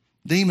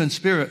 demon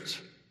spirits,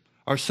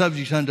 are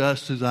subject unto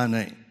us through thy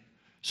name.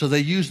 So they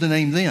used the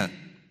name then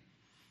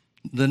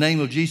The name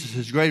of Jesus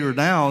is greater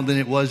now than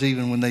it was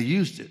even when they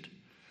used it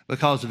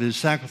because of his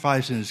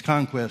sacrifice and his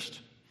conquest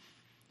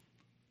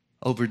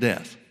over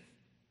death.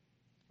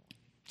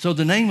 So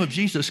the name of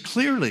Jesus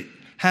clearly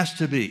has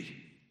to be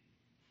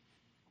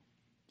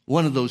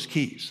one of those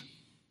keys.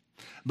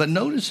 But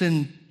notice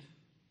in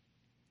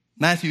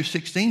Matthew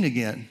 16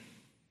 again,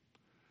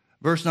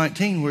 verse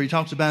 19, where he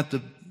talks about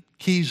the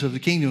keys of the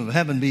kingdom of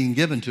heaven being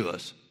given to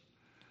us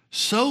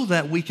so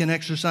that we can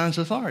exercise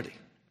authority.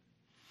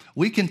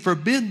 We can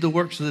forbid the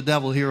works of the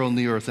devil here on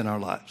the earth in our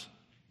lives.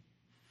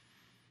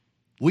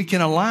 We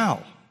can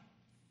allow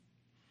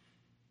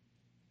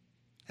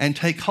and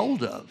take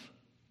hold of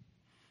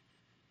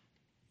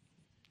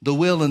the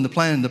will and the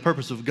plan and the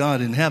purpose of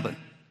God in heaven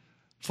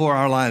for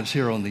our lives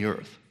here on the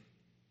earth.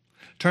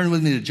 Turn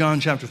with me to John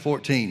chapter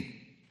 14.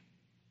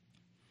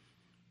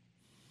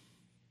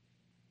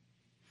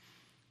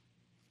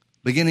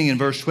 Beginning in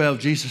verse 12,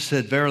 Jesus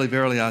said, "Verily,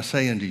 verily, I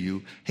say unto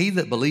you, he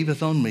that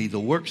believeth on me, the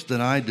works that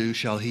I do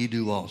shall he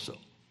do also."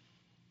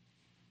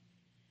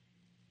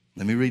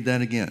 Let me read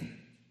that again.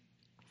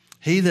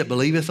 "He that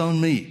believeth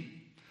on me,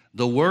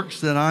 the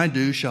works that I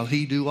do shall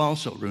he do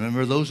also."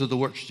 Remember, those are the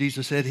works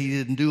Jesus said he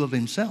didn't do of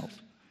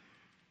himself.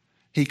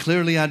 He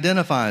clearly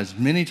identifies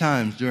many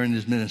times during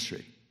his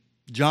ministry.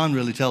 John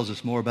really tells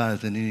us more about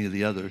it than any of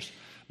the others,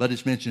 but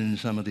it's mentioned in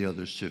some of the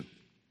others too,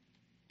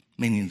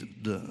 meaning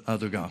the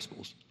other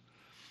Gospels.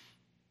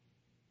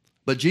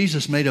 But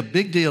Jesus made a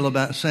big deal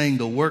about saying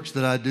the works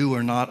that I do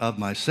are not of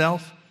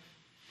myself.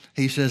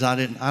 He says, I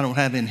don't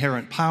have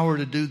inherent power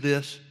to do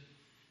this.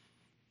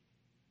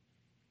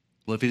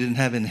 Well, if he didn't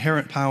have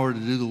inherent power to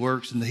do the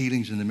works and the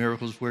healings and the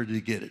miracles, where did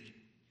he get it?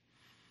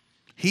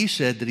 He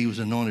said that he was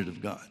anointed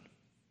of God.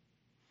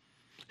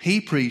 He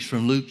preached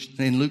in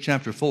Luke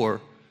chapter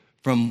 4,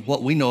 from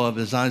what we know of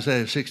as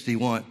Isaiah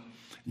 61.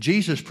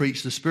 Jesus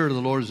preached, "The Spirit of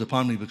the Lord is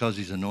upon me because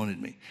he's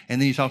anointed me." And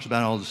then he talks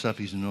about all the stuff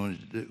he's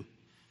anointed to do.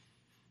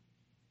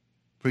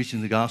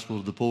 Preaching the gospel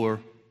to the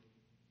poor,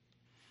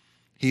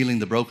 healing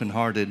the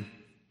brokenhearted.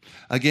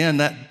 Again,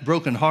 that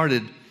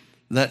brokenhearted,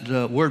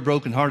 that word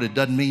brokenhearted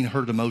doesn't mean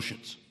hurt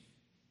emotions.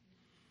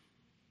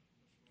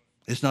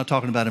 It's not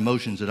talking about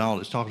emotions at all.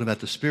 It's talking about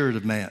the spirit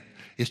of man.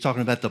 It's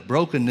talking about the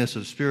brokenness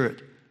of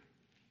spirit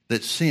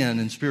that sin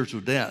and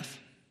spiritual death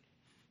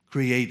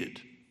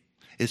created.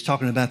 It's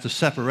talking about the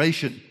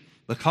separation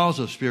because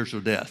of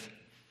spiritual death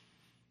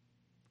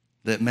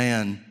that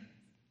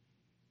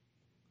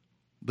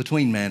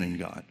between man and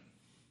God.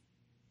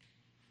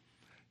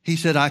 He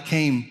said, "I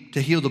came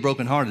to heal the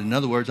brokenhearted." In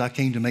other words, I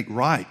came to make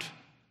right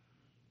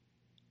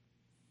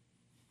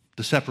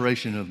the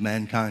separation of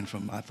mankind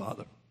from my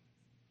Father.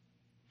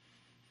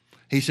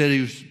 He said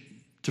he was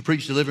to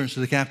preach deliverance to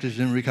the captives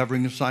and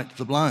recovering of sight to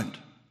the blind.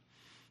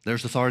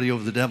 There's authority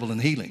over the devil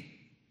and healing.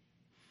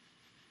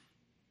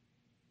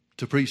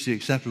 To preach the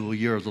acceptable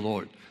year of the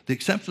Lord. The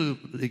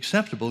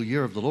acceptable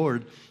year of the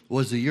Lord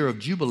was the year of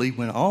Jubilee,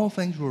 when all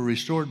things were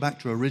restored back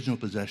to original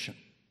possession.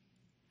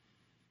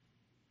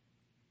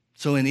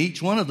 So in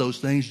each one of those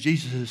things,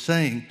 Jesus is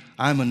saying,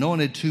 I'm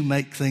anointed to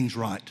make things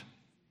right.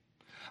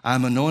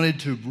 I'm anointed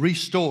to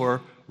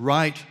restore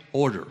right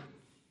order.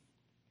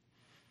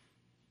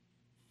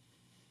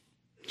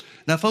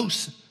 Now,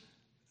 folks,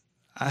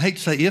 I hate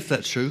to say if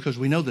that's true, because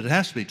we know that it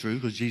has to be true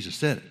because Jesus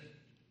said it.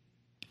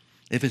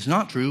 If it's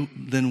not true,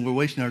 then we're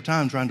wasting our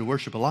time trying to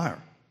worship a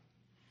liar.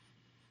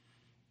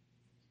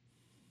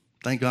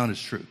 Thank God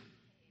it's true.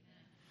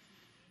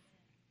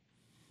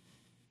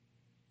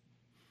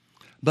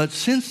 But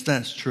since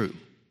that's true,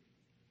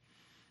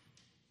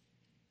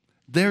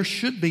 there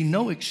should be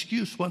no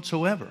excuse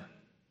whatsoever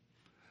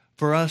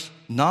for us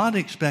not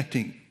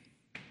expecting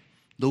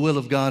the will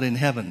of God in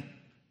heaven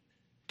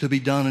to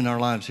be done in our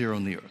lives here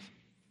on the earth.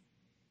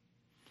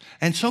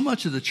 And so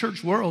much of the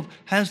church world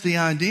has the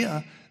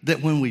idea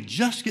that when we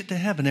just get to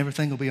heaven,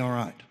 everything will be all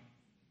right.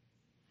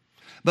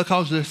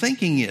 Because their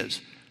thinking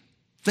is,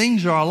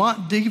 things are a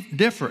lot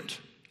different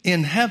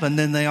in heaven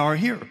than they are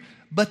here.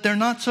 But they're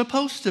not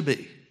supposed to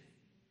be.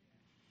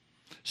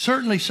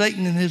 Certainly,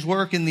 Satan in his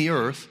work in the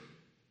earth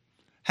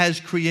has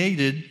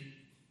created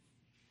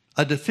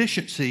a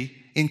deficiency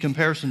in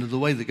comparison to the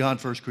way that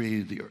God first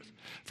created the earth.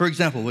 For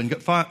example, when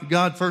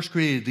God first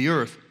created the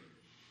earth,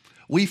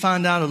 we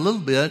find out a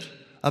little bit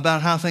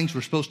about how things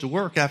were supposed to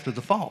work after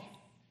the fall,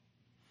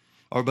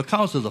 or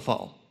because of the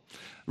fall.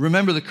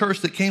 Remember the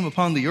curse that came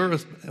upon the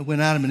earth when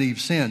Adam and Eve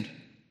sinned.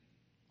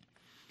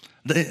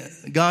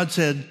 God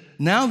said,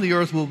 now the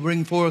earth will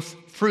bring forth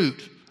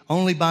fruit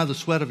only by the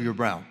sweat of your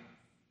brow.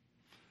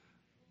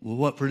 Well,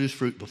 what produced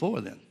fruit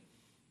before then?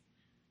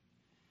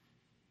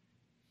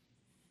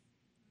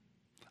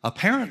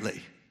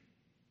 Apparently,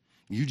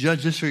 you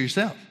judge this for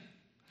yourself,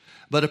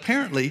 but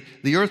apparently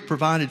the earth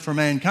provided for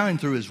mankind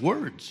through his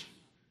words,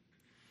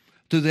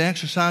 through the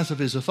exercise of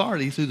his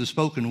authority through the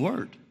spoken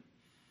word.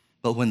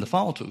 But when the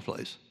fall took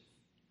place,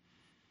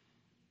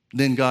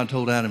 then God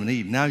told Adam and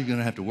Eve, now you're going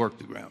to have to work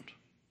the ground.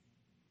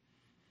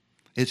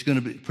 It's going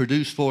to be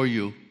produced for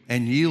you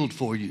and yield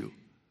for you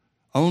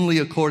only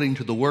according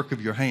to the work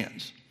of your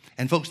hands.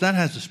 And folks, that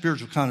has a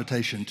spiritual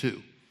connotation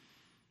too.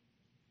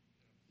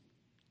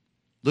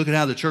 Look at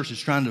how the church is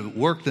trying to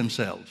work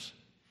themselves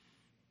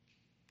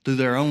through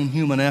their own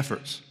human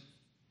efforts,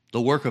 the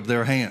work of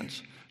their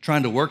hands,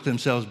 trying to work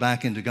themselves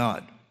back into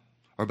God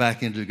or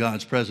back into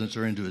God's presence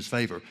or into his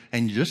favor.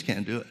 And you just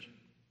can't do it.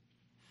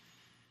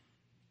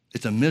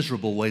 It's a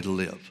miserable way to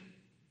live.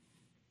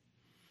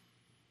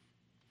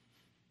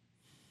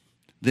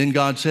 Then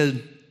God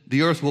said,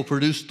 the earth will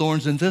produce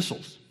thorns and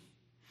thistles.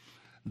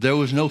 There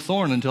was no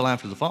thorn until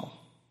after the fall.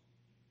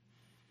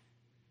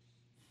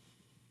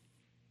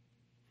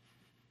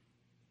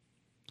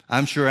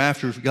 I'm sure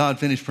after God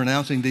finished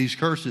pronouncing these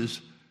curses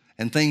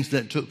and things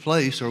that took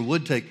place or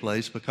would take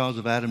place because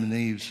of Adam and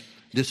Eve's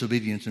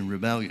disobedience and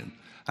rebellion,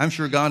 I'm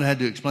sure God had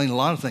to explain a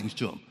lot of things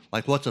to them,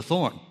 like what's a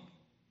thorn?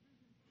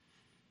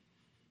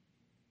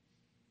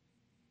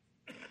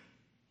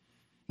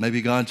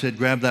 Maybe God said,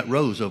 grab that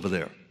rose over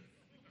there.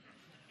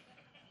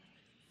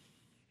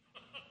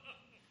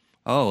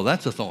 Oh,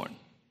 that's a thorn.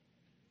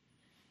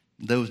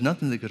 There was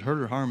nothing that could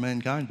hurt or harm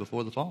mankind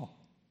before the fall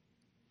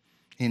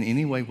in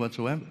any way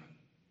whatsoever.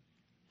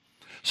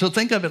 So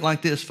think of it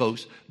like this,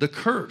 folks. The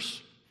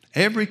curse,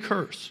 every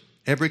curse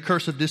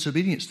of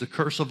disobedience, the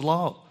curse of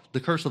law, the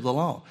curse of the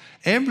law,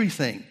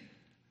 everything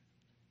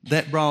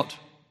that brought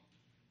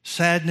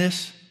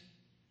sadness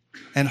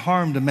and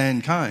harm to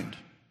mankind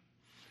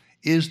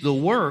is the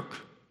work,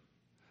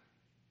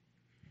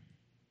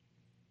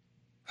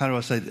 how do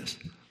I say this?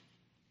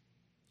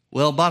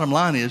 Well, bottom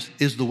line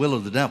is the will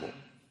of the devil.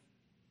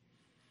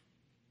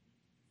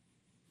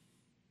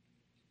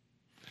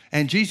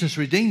 And Jesus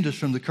redeemed us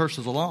from the curse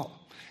of the law.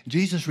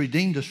 Jesus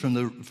redeemed us from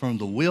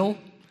the will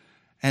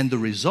and the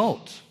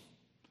result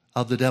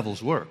of the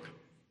devil's work.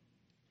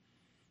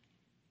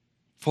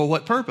 For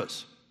what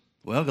purpose?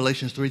 Well,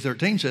 Galatians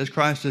 3:13 says,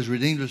 Christ has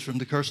redeemed us from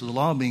the curse of the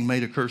law, being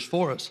made a curse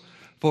for us.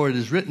 For it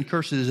is written,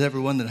 cursed is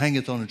everyone that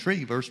hangeth on a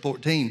tree. Verse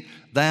 14,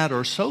 that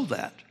or so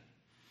that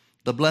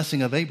the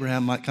blessing of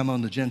Abraham might come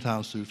on the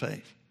Gentiles through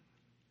faith.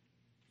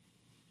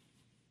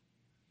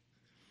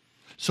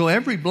 So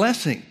every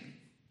blessing,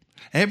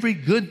 every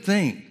good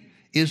thing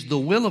is the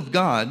will of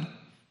God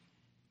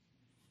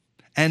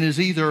and is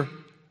either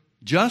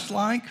just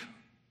like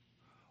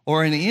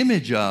or an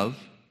image of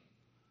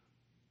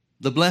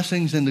the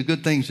blessings and the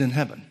good things in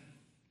heaven.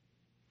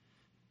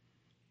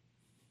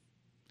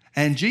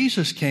 And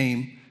Jesus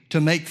came to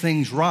make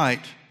things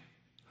right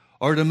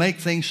or to make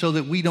things so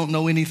that we don't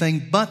know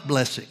anything but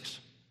blessings.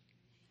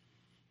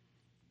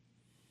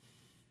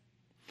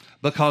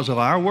 Because of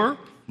our work?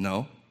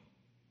 No.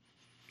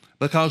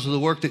 Because of the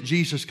work that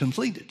Jesus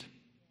completed.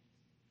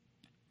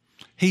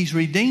 He's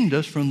redeemed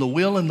us from the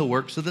will and the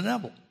works of the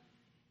devil.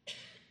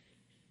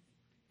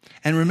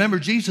 And remember,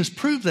 Jesus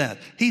proved that.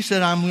 He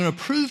said, I'm going to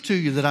prove to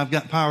you that I've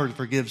got power to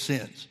forgive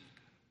sins.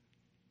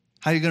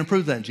 How are you going to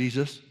prove that,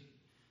 Jesus?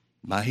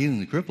 By healing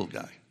the crippled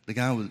guy, the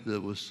guy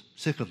that was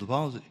sick of the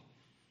palsy.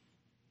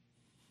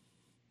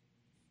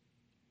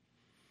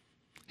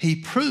 He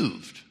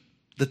proved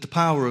that the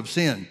power of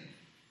sin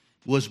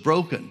was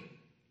broken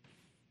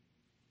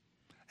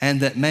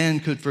and that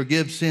man could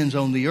forgive sins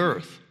on the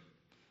earth.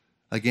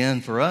 Again,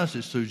 for us,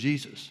 it's through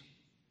Jesus.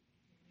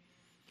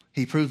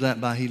 He proved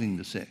that by healing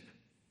the sick,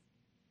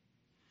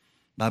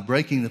 by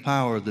breaking the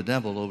power of the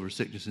devil over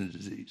sickness and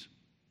disease.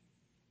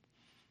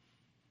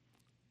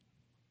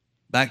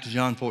 Back to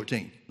John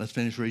 14. Let's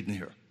finish reading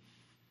here.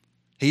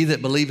 He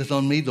that believeth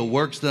on me, the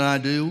works that I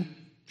do,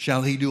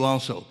 shall he do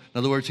also. In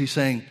other words, he's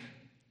saying,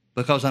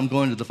 because I'm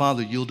going to the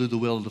Father, you'll do the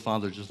will of the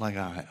Father just like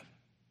I have.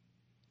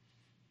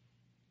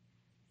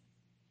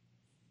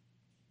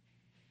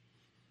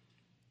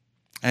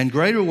 And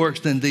greater works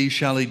than these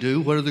shall he do.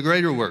 What are the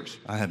greater works?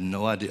 I have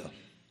no idea.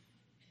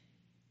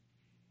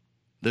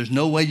 There's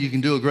no way you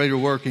can do a greater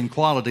work in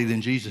quality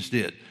than Jesus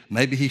did.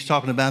 Maybe he's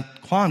talking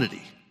about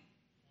quantity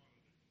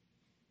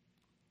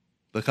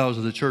because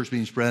of the church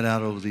being spread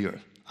out over the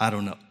earth. I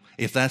don't know.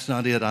 If that's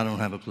not it, I don't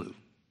have a clue.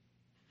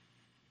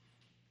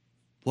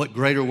 What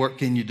greater work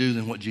can you do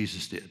than what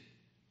Jesus did?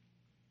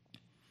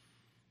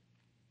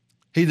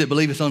 He that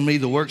believeth on me,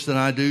 the works that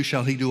I do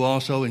shall he do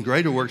also, and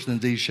greater works than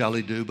these shall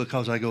he do,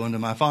 because I go unto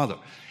my Father.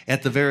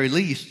 At the very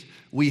least,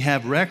 we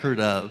have record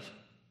of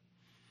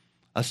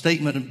a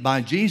statement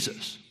by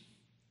Jesus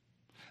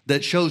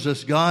that shows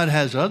us God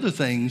has other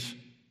things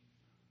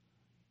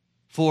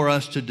for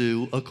us to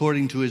do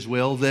according to his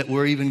will that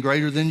were even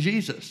greater than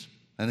Jesus.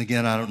 And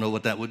again, I don't know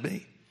what that would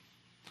be.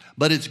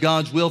 But it's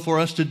God's will for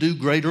us to do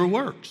greater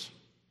works.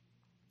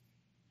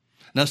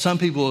 Now, some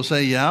people will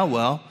say, yeah,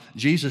 well,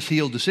 Jesus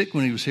healed the sick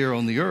when he was here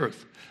on the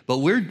earth, but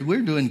we're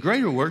doing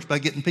greater works by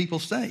getting people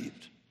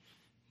saved.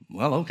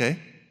 Well, okay.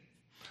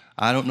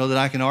 I don't know that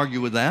I can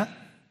argue with that.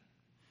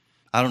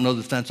 I don't know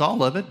that that's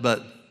all of it,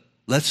 but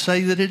let's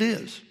say that it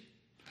is.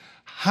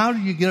 How do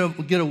you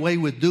get away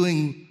with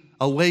doing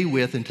away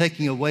with and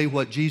taking away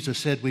what Jesus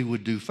said we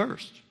would do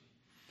first?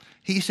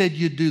 He said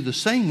you'd do the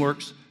same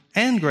works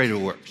and greater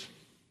works.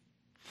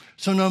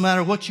 So no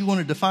matter what you want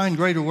to define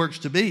greater works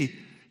to be,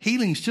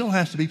 healing still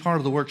has to be part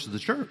of the works of the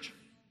church.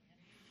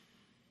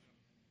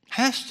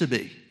 Has to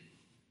be.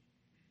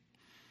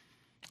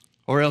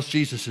 Or else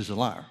Jesus is a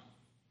liar.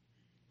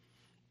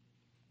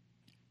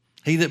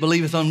 He that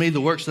believeth on me, the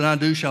works that I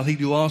do shall he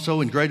do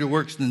also, and greater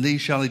works than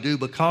these shall he do,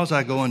 because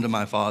I go unto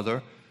my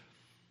Father.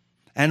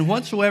 And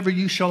whatsoever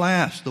you shall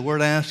ask, the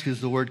word ask is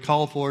the word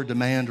call for,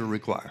 demand, or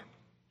require.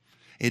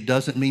 It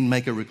doesn't mean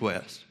make a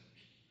request.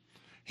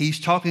 He's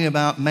talking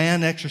about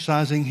man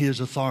exercising his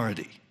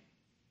authority.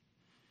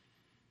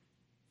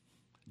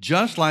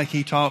 Just like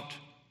he talked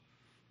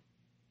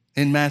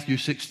in Matthew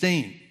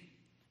 16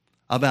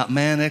 about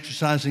man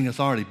exercising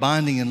authority,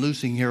 binding and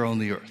loosing here on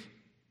the earth.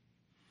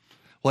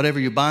 Whatever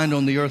you bind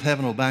on the earth,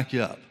 heaven will back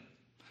you up.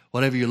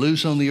 Whatever you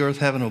loose on the earth,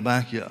 heaven will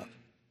back you up.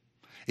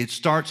 It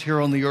starts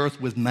here on the earth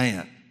with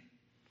man.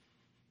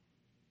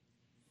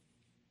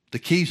 The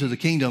keys of the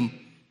kingdom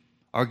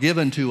are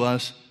given to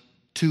us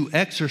to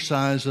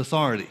exercise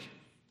authority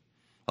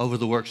over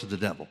the works of the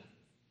devil.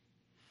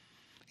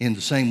 In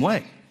the same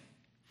way,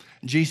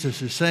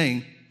 Jesus is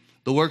saying,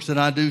 the works that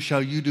I do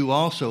shall you do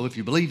also if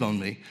you believe on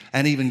me,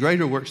 and even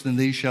greater works than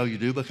these shall you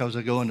do, because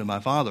I go unto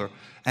my Father.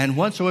 And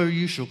whatsoever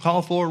you shall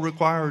call for,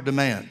 require, or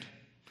demand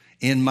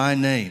in my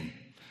name,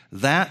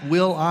 that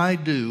will I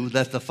do,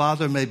 that the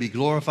Father may be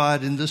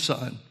glorified in the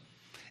Son.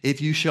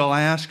 If you shall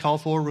ask, call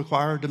for,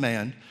 require, or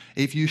demand,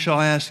 if you shall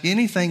ask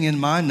anything in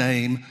my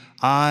name,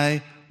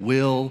 I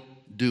will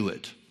do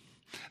it.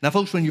 Now,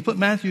 folks, when you put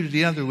Matthew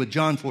together with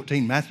John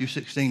 14, Matthew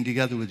 16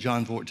 together with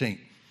John 14,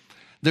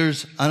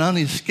 there's an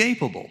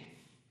inescapable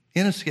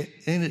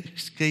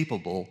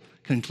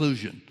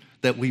conclusion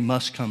that we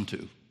must come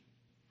to.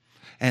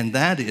 And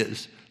that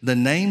is, the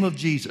name of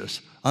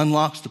Jesus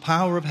unlocks the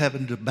power of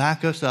heaven to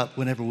back us up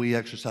whenever we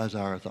exercise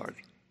our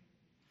authority.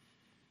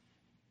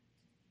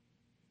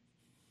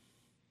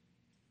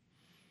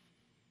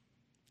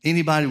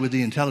 Anybody with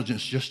the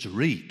intelligence just to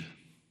read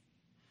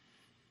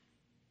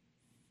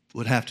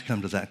would have to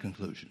come to that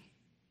conclusion.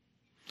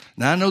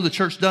 Now, I know the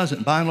church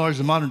doesn't. By and large,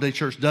 the modern day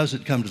church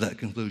doesn't come to that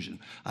conclusion.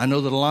 I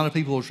know that a lot of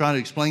people will try to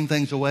explain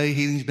things away.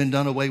 Healing's been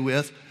done away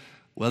with.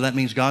 Well, that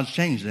means God's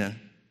changed then.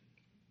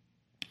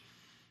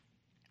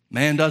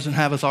 Man doesn't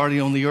have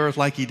authority on the earth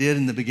like he did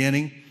in the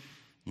beginning.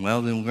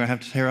 Well, then we're going to have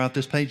to tear out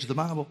this page of the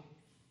Bible.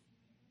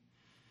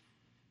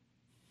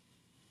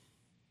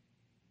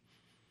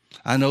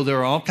 I know there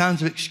are all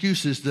kinds of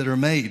excuses that are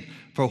made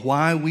for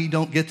why we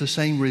don't get the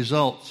same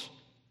results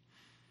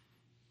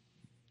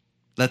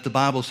that the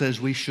Bible says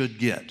we should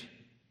get.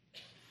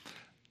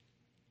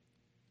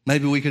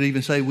 Maybe we could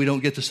even say we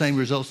don't get the same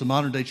results. The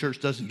modern day church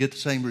doesn't get the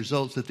same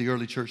results that the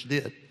early church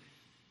did.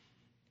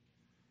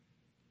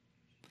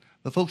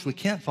 But folks, we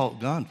can't fault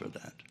God for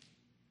that,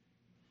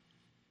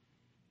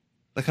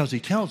 because he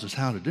tells us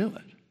how to do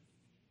it.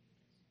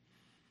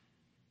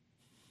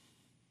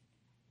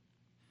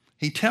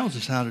 He tells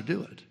us how to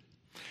do it.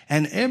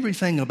 And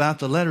everything about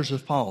the letters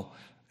of Paul,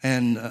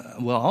 and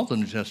all the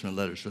New Testament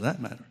letters for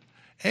that matter,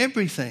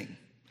 everything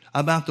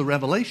about the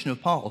revelation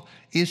of Paul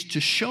is to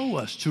show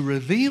us, to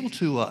reveal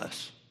to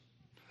us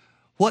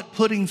what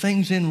putting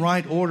things in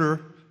right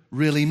order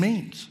really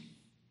means.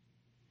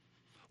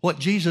 What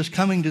Jesus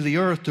coming to the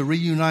earth to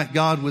reunite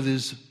God with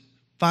his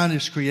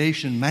finest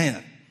creation,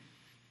 man,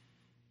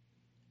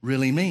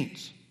 really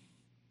means.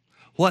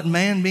 What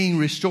man being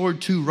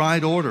restored to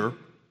right order,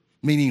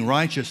 meaning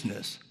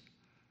righteousness,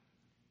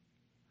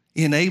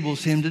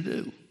 enables him to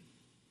do.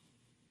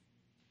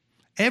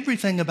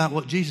 Everything about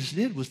what Jesus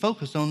did was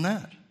focused on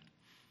that.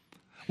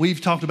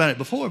 We've talked about it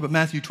before, but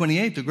Matthew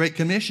 28, the Great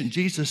Commission,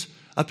 Jesus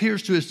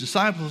appears to his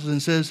disciples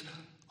and says,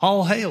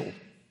 all hail.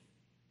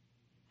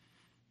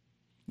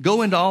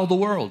 Go into all the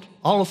world.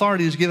 All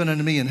authority is given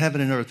unto me in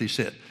heaven and earth, he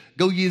said.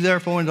 Go ye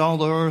therefore into all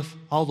the earth,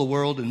 all the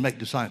world, and make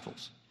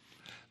disciples.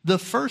 The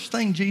first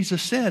thing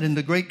Jesus said in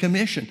the Great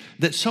Commission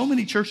that so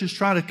many churches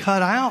try to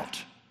cut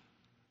out,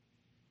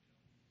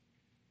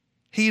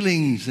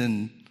 healings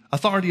and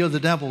authority of the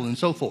devil and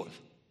so forth.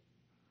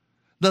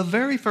 The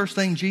very first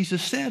thing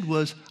Jesus said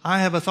was, I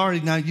have authority,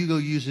 now you go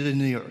use it in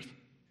the earth.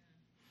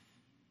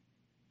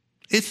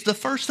 It's the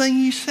first thing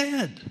he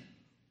said.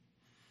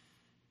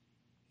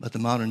 But the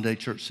modern day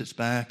church sits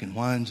back and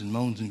whines and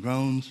moans and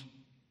groans.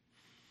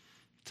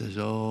 Says,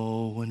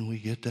 oh, when we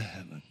get to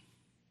heaven,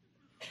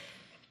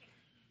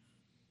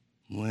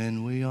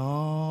 when we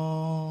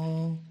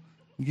all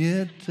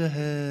get to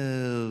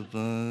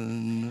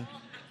heaven,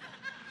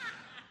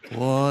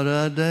 what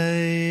a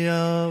day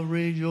of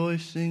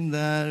rejoicing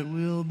that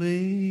will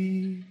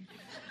be.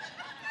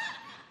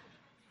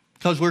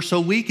 Because we're so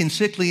weak and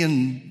sickly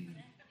and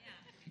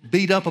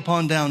beat up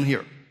upon down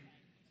here.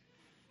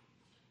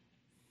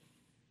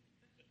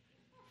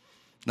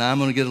 Now, I'm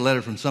going to get a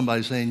letter from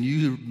somebody saying,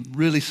 you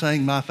really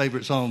sang my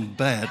favorite song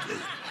badly.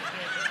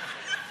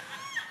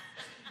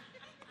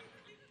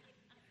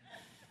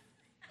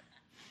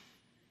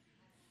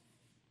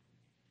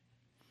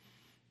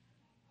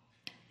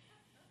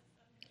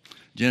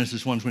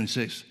 Genesis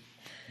 1:26,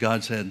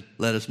 God said,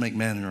 let us make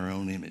man in our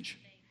own image,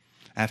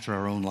 after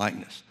our own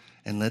likeness,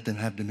 and let them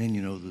have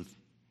dominion over the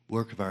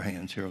work of our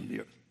hands here on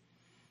the earth.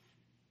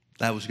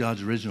 That was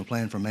God's original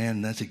plan for man,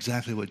 and that's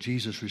exactly what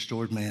Jesus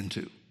restored man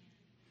to.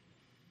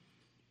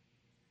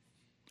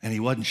 And he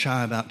wasn't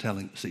shy about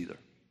telling us either.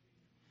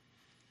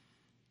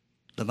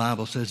 The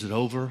Bible says it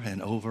over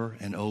and over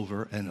and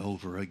over and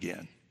over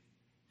again.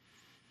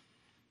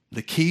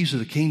 The keys of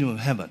the kingdom of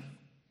heaven,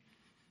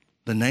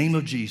 the name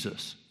of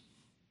Jesus,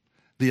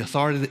 the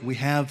authority that we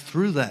have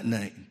through that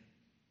name,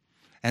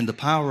 and the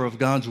power of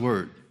God's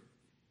word.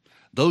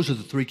 Those are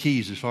the three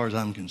keys as far as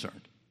I'm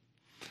concerned.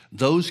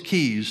 Those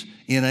keys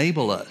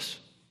enable us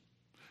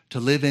to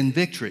live in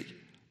victory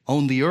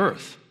on the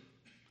earth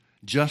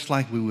just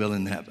like we will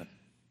in heaven.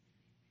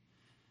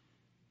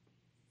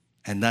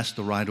 And that's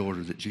the right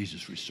order that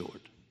Jesus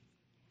restored.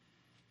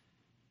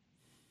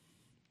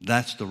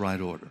 That's the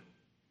right order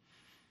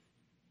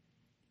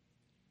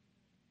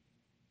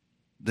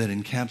that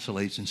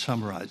encapsulates and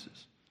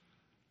summarizes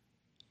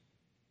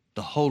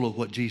the whole of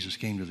what Jesus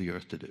came to the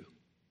earth to do.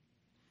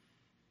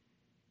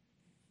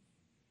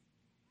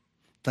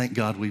 Thank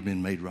God we've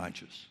been made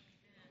righteous.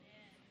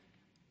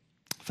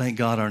 Thank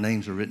God our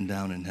names are written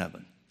down in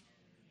heaven.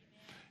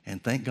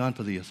 And thank God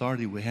for the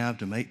authority we have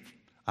to make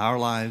our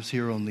lives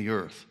here on the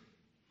earth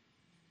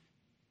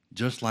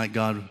just like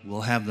God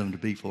will have them to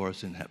be for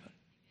us in heaven.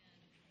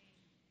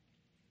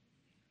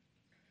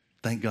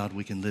 Thank God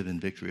we can live in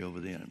victory over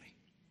the enemy.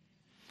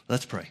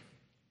 Let's pray.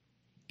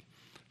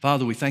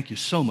 Father, we thank you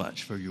so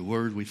much for your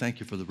word. We thank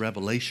you for the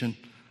revelation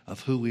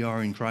of who we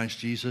are in Christ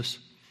Jesus.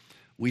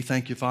 We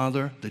thank you,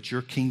 Father, that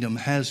your kingdom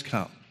has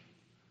come.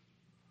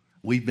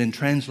 We've been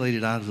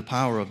translated out of the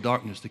power of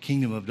darkness, the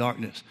kingdom of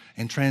darkness,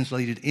 and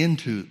translated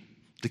into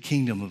the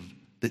kingdom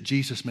that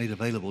Jesus made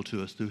available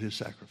to us through his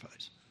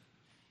sacrifice.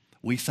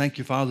 We thank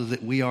you, Father,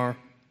 that we are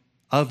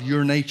of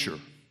your nature,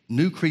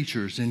 new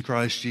creatures in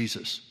Christ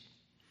Jesus.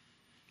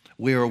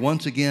 We are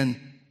once again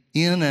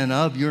in and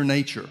of your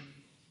nature,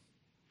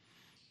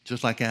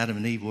 just like Adam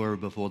and Eve were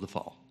before the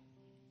fall.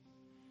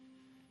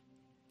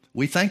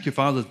 We thank you,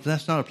 Father, that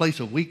that's not a place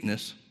of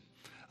weakness,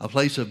 a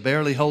place of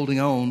barely holding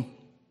on,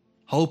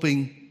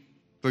 hoping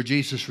for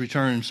Jesus'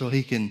 return so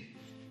he can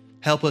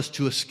help us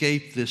to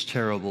escape this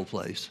terrible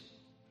place.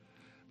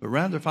 But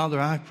rather, Father,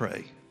 I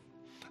pray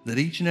that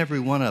each and every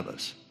one of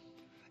us,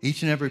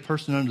 each and every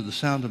person under the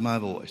sound of my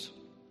voice,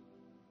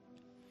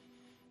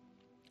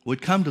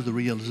 would come to the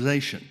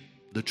realization,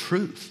 the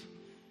truth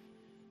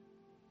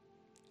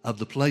of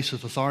the place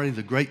of authority,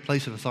 the great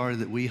place of authority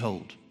that we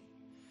hold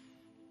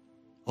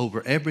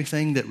over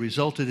everything that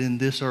resulted in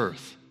this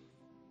earth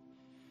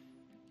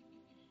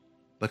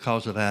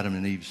because of Adam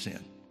and Eve's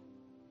sin.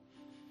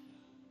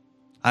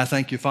 I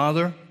thank you,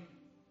 Father,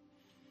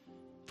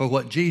 for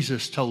what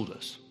Jesus told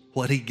us,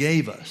 what he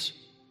gave us.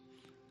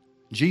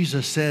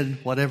 Jesus said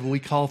whatever we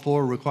call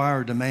for, require,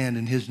 or demand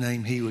in his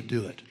name, he would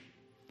do it.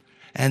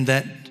 And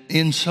that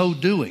in so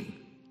doing,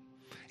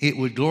 it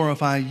would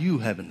glorify you,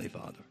 Heavenly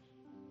Father.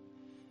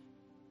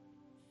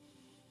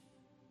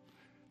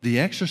 The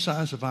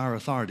exercise of our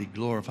authority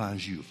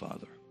glorifies you,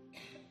 Father.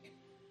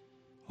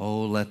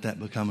 Oh, let that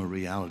become a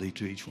reality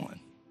to each one.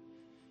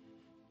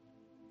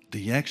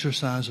 The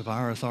exercise of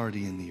our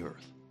authority in the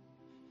earth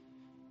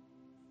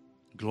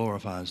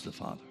glorifies the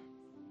Father.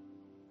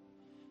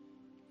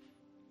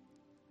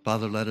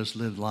 Father, let us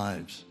live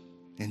lives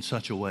in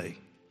such a way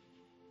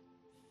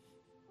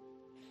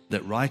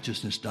that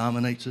righteousness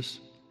dominates us,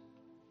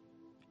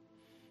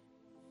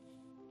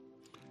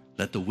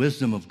 that the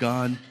wisdom of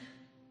God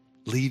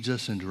leads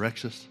us and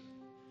directs us,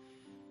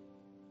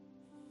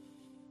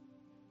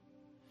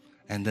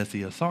 and that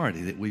the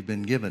authority that we've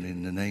been given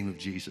in the name of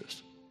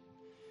Jesus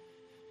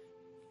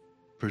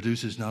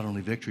produces not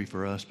only victory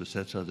for us, but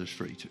sets others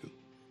free too.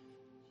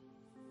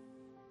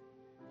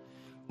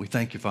 We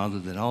thank you, Father,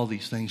 that all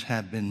these things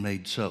have been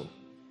made so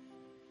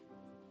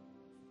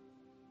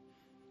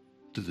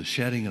through the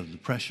shedding of the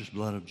precious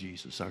blood of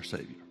Jesus, our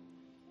Savior.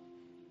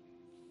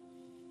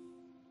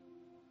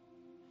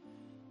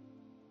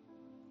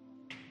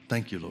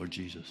 Thank you, Lord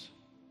Jesus,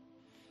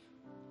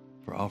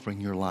 for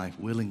offering your life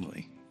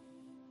willingly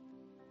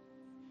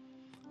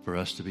for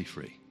us to be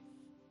free.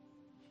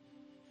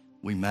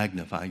 We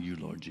magnify you,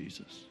 Lord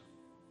Jesus.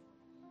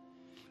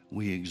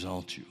 We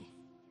exalt you.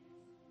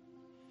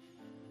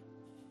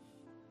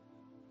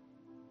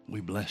 We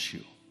bless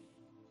you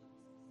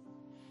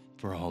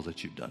for all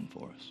that you've done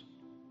for us.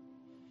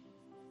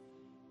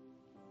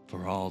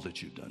 For all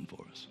that you've done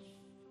for us.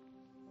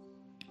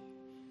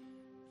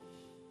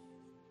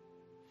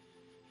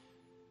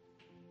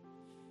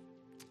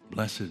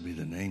 Blessed be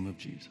the name of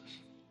Jesus.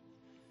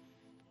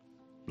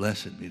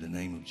 Blessed be the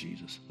name of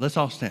Jesus. Let's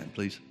all stand,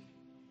 please.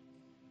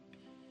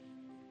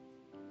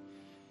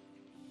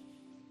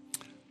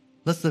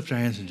 Let's lift our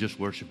hands and just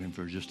worship him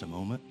for just a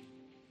moment.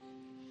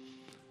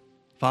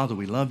 Father,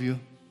 we love you.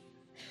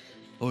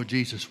 Lord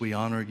Jesus, we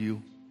honor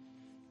you.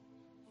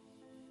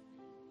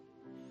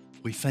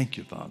 We thank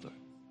you, Father.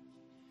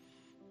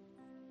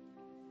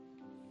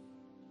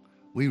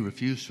 We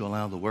refuse to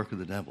allow the work of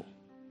the devil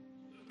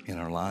in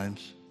our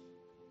lives.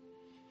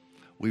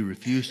 We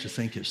refuse to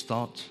think his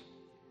thoughts.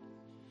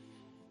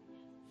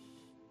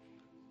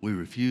 We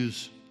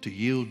refuse to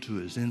yield to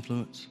his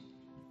influence.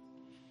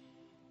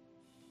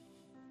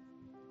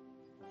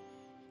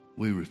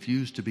 We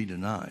refuse to be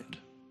denied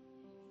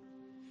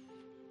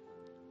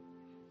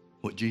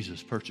what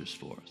Jesus purchased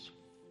for us.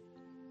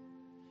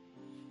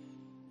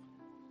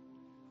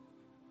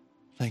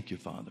 Thank you,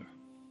 Father.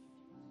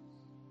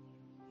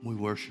 We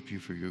worship you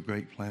for your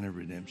great plan of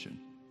redemption,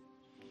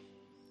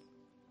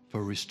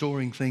 for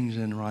restoring things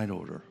in right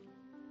order,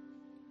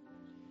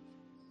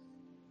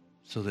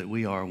 so that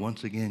we are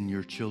once again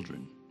your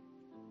children,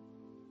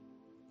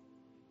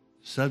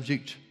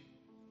 subject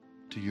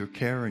to your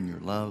care and your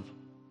love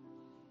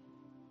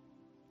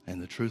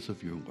and the truth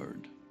of your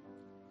word.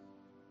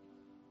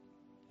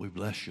 We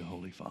bless you,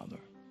 Holy Father.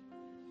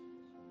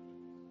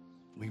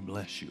 We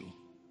bless you.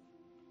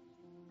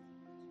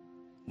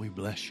 We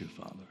bless you,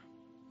 Father,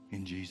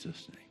 in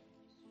Jesus'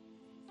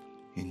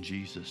 name. In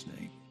Jesus'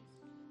 name.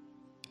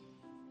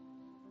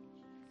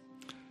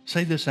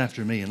 Say this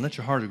after me and let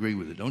your heart agree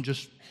with it. Don't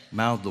just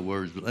mouth the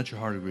words, but let your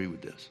heart agree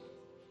with this.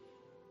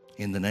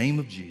 In the name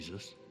of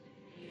Jesus,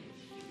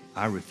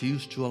 I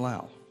refuse to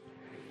allow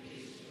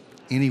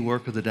any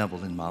work of the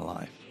devil in my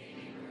life.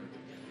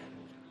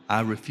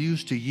 I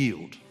refuse to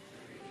yield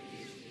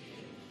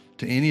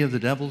to any of the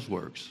devil's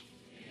works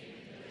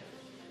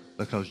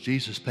because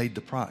Jesus paid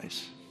the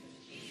price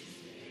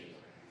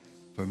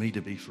for me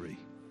to be free.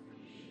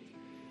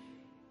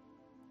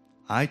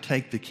 I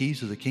take the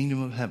keys of the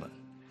kingdom of heaven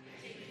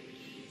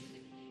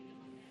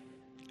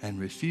and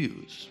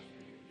refuse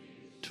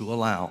to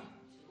allow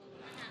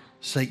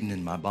Satan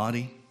in my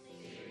body,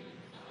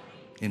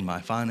 in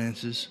my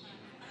finances,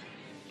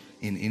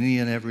 in any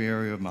and every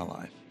area of my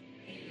life.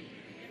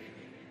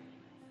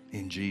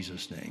 In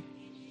Jesus' name.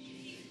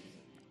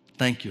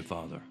 Thank you,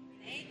 Father,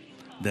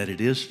 that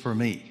it is for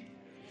me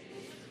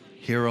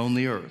here on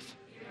the earth,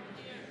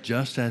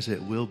 just as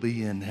it will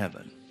be in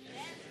heaven.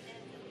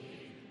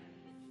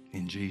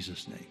 In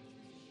Jesus' name.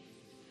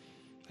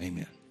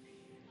 Amen.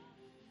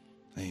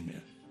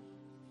 Amen.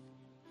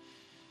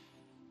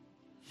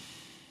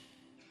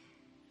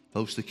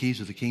 Folks, the keys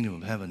of the kingdom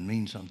of heaven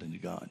mean something to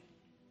God.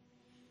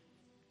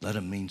 Let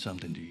them mean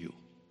something to you.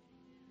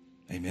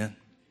 Amen.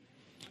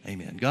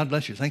 Amen. God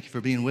bless you. Thank you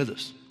for being with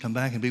us. Come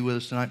back and be with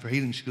us tonight for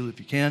Healing School if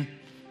you can.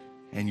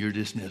 And you're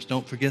dismissed.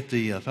 Don't forget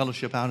the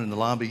fellowship out in the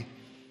lobby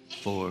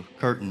for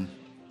Curtin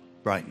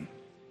Brighton.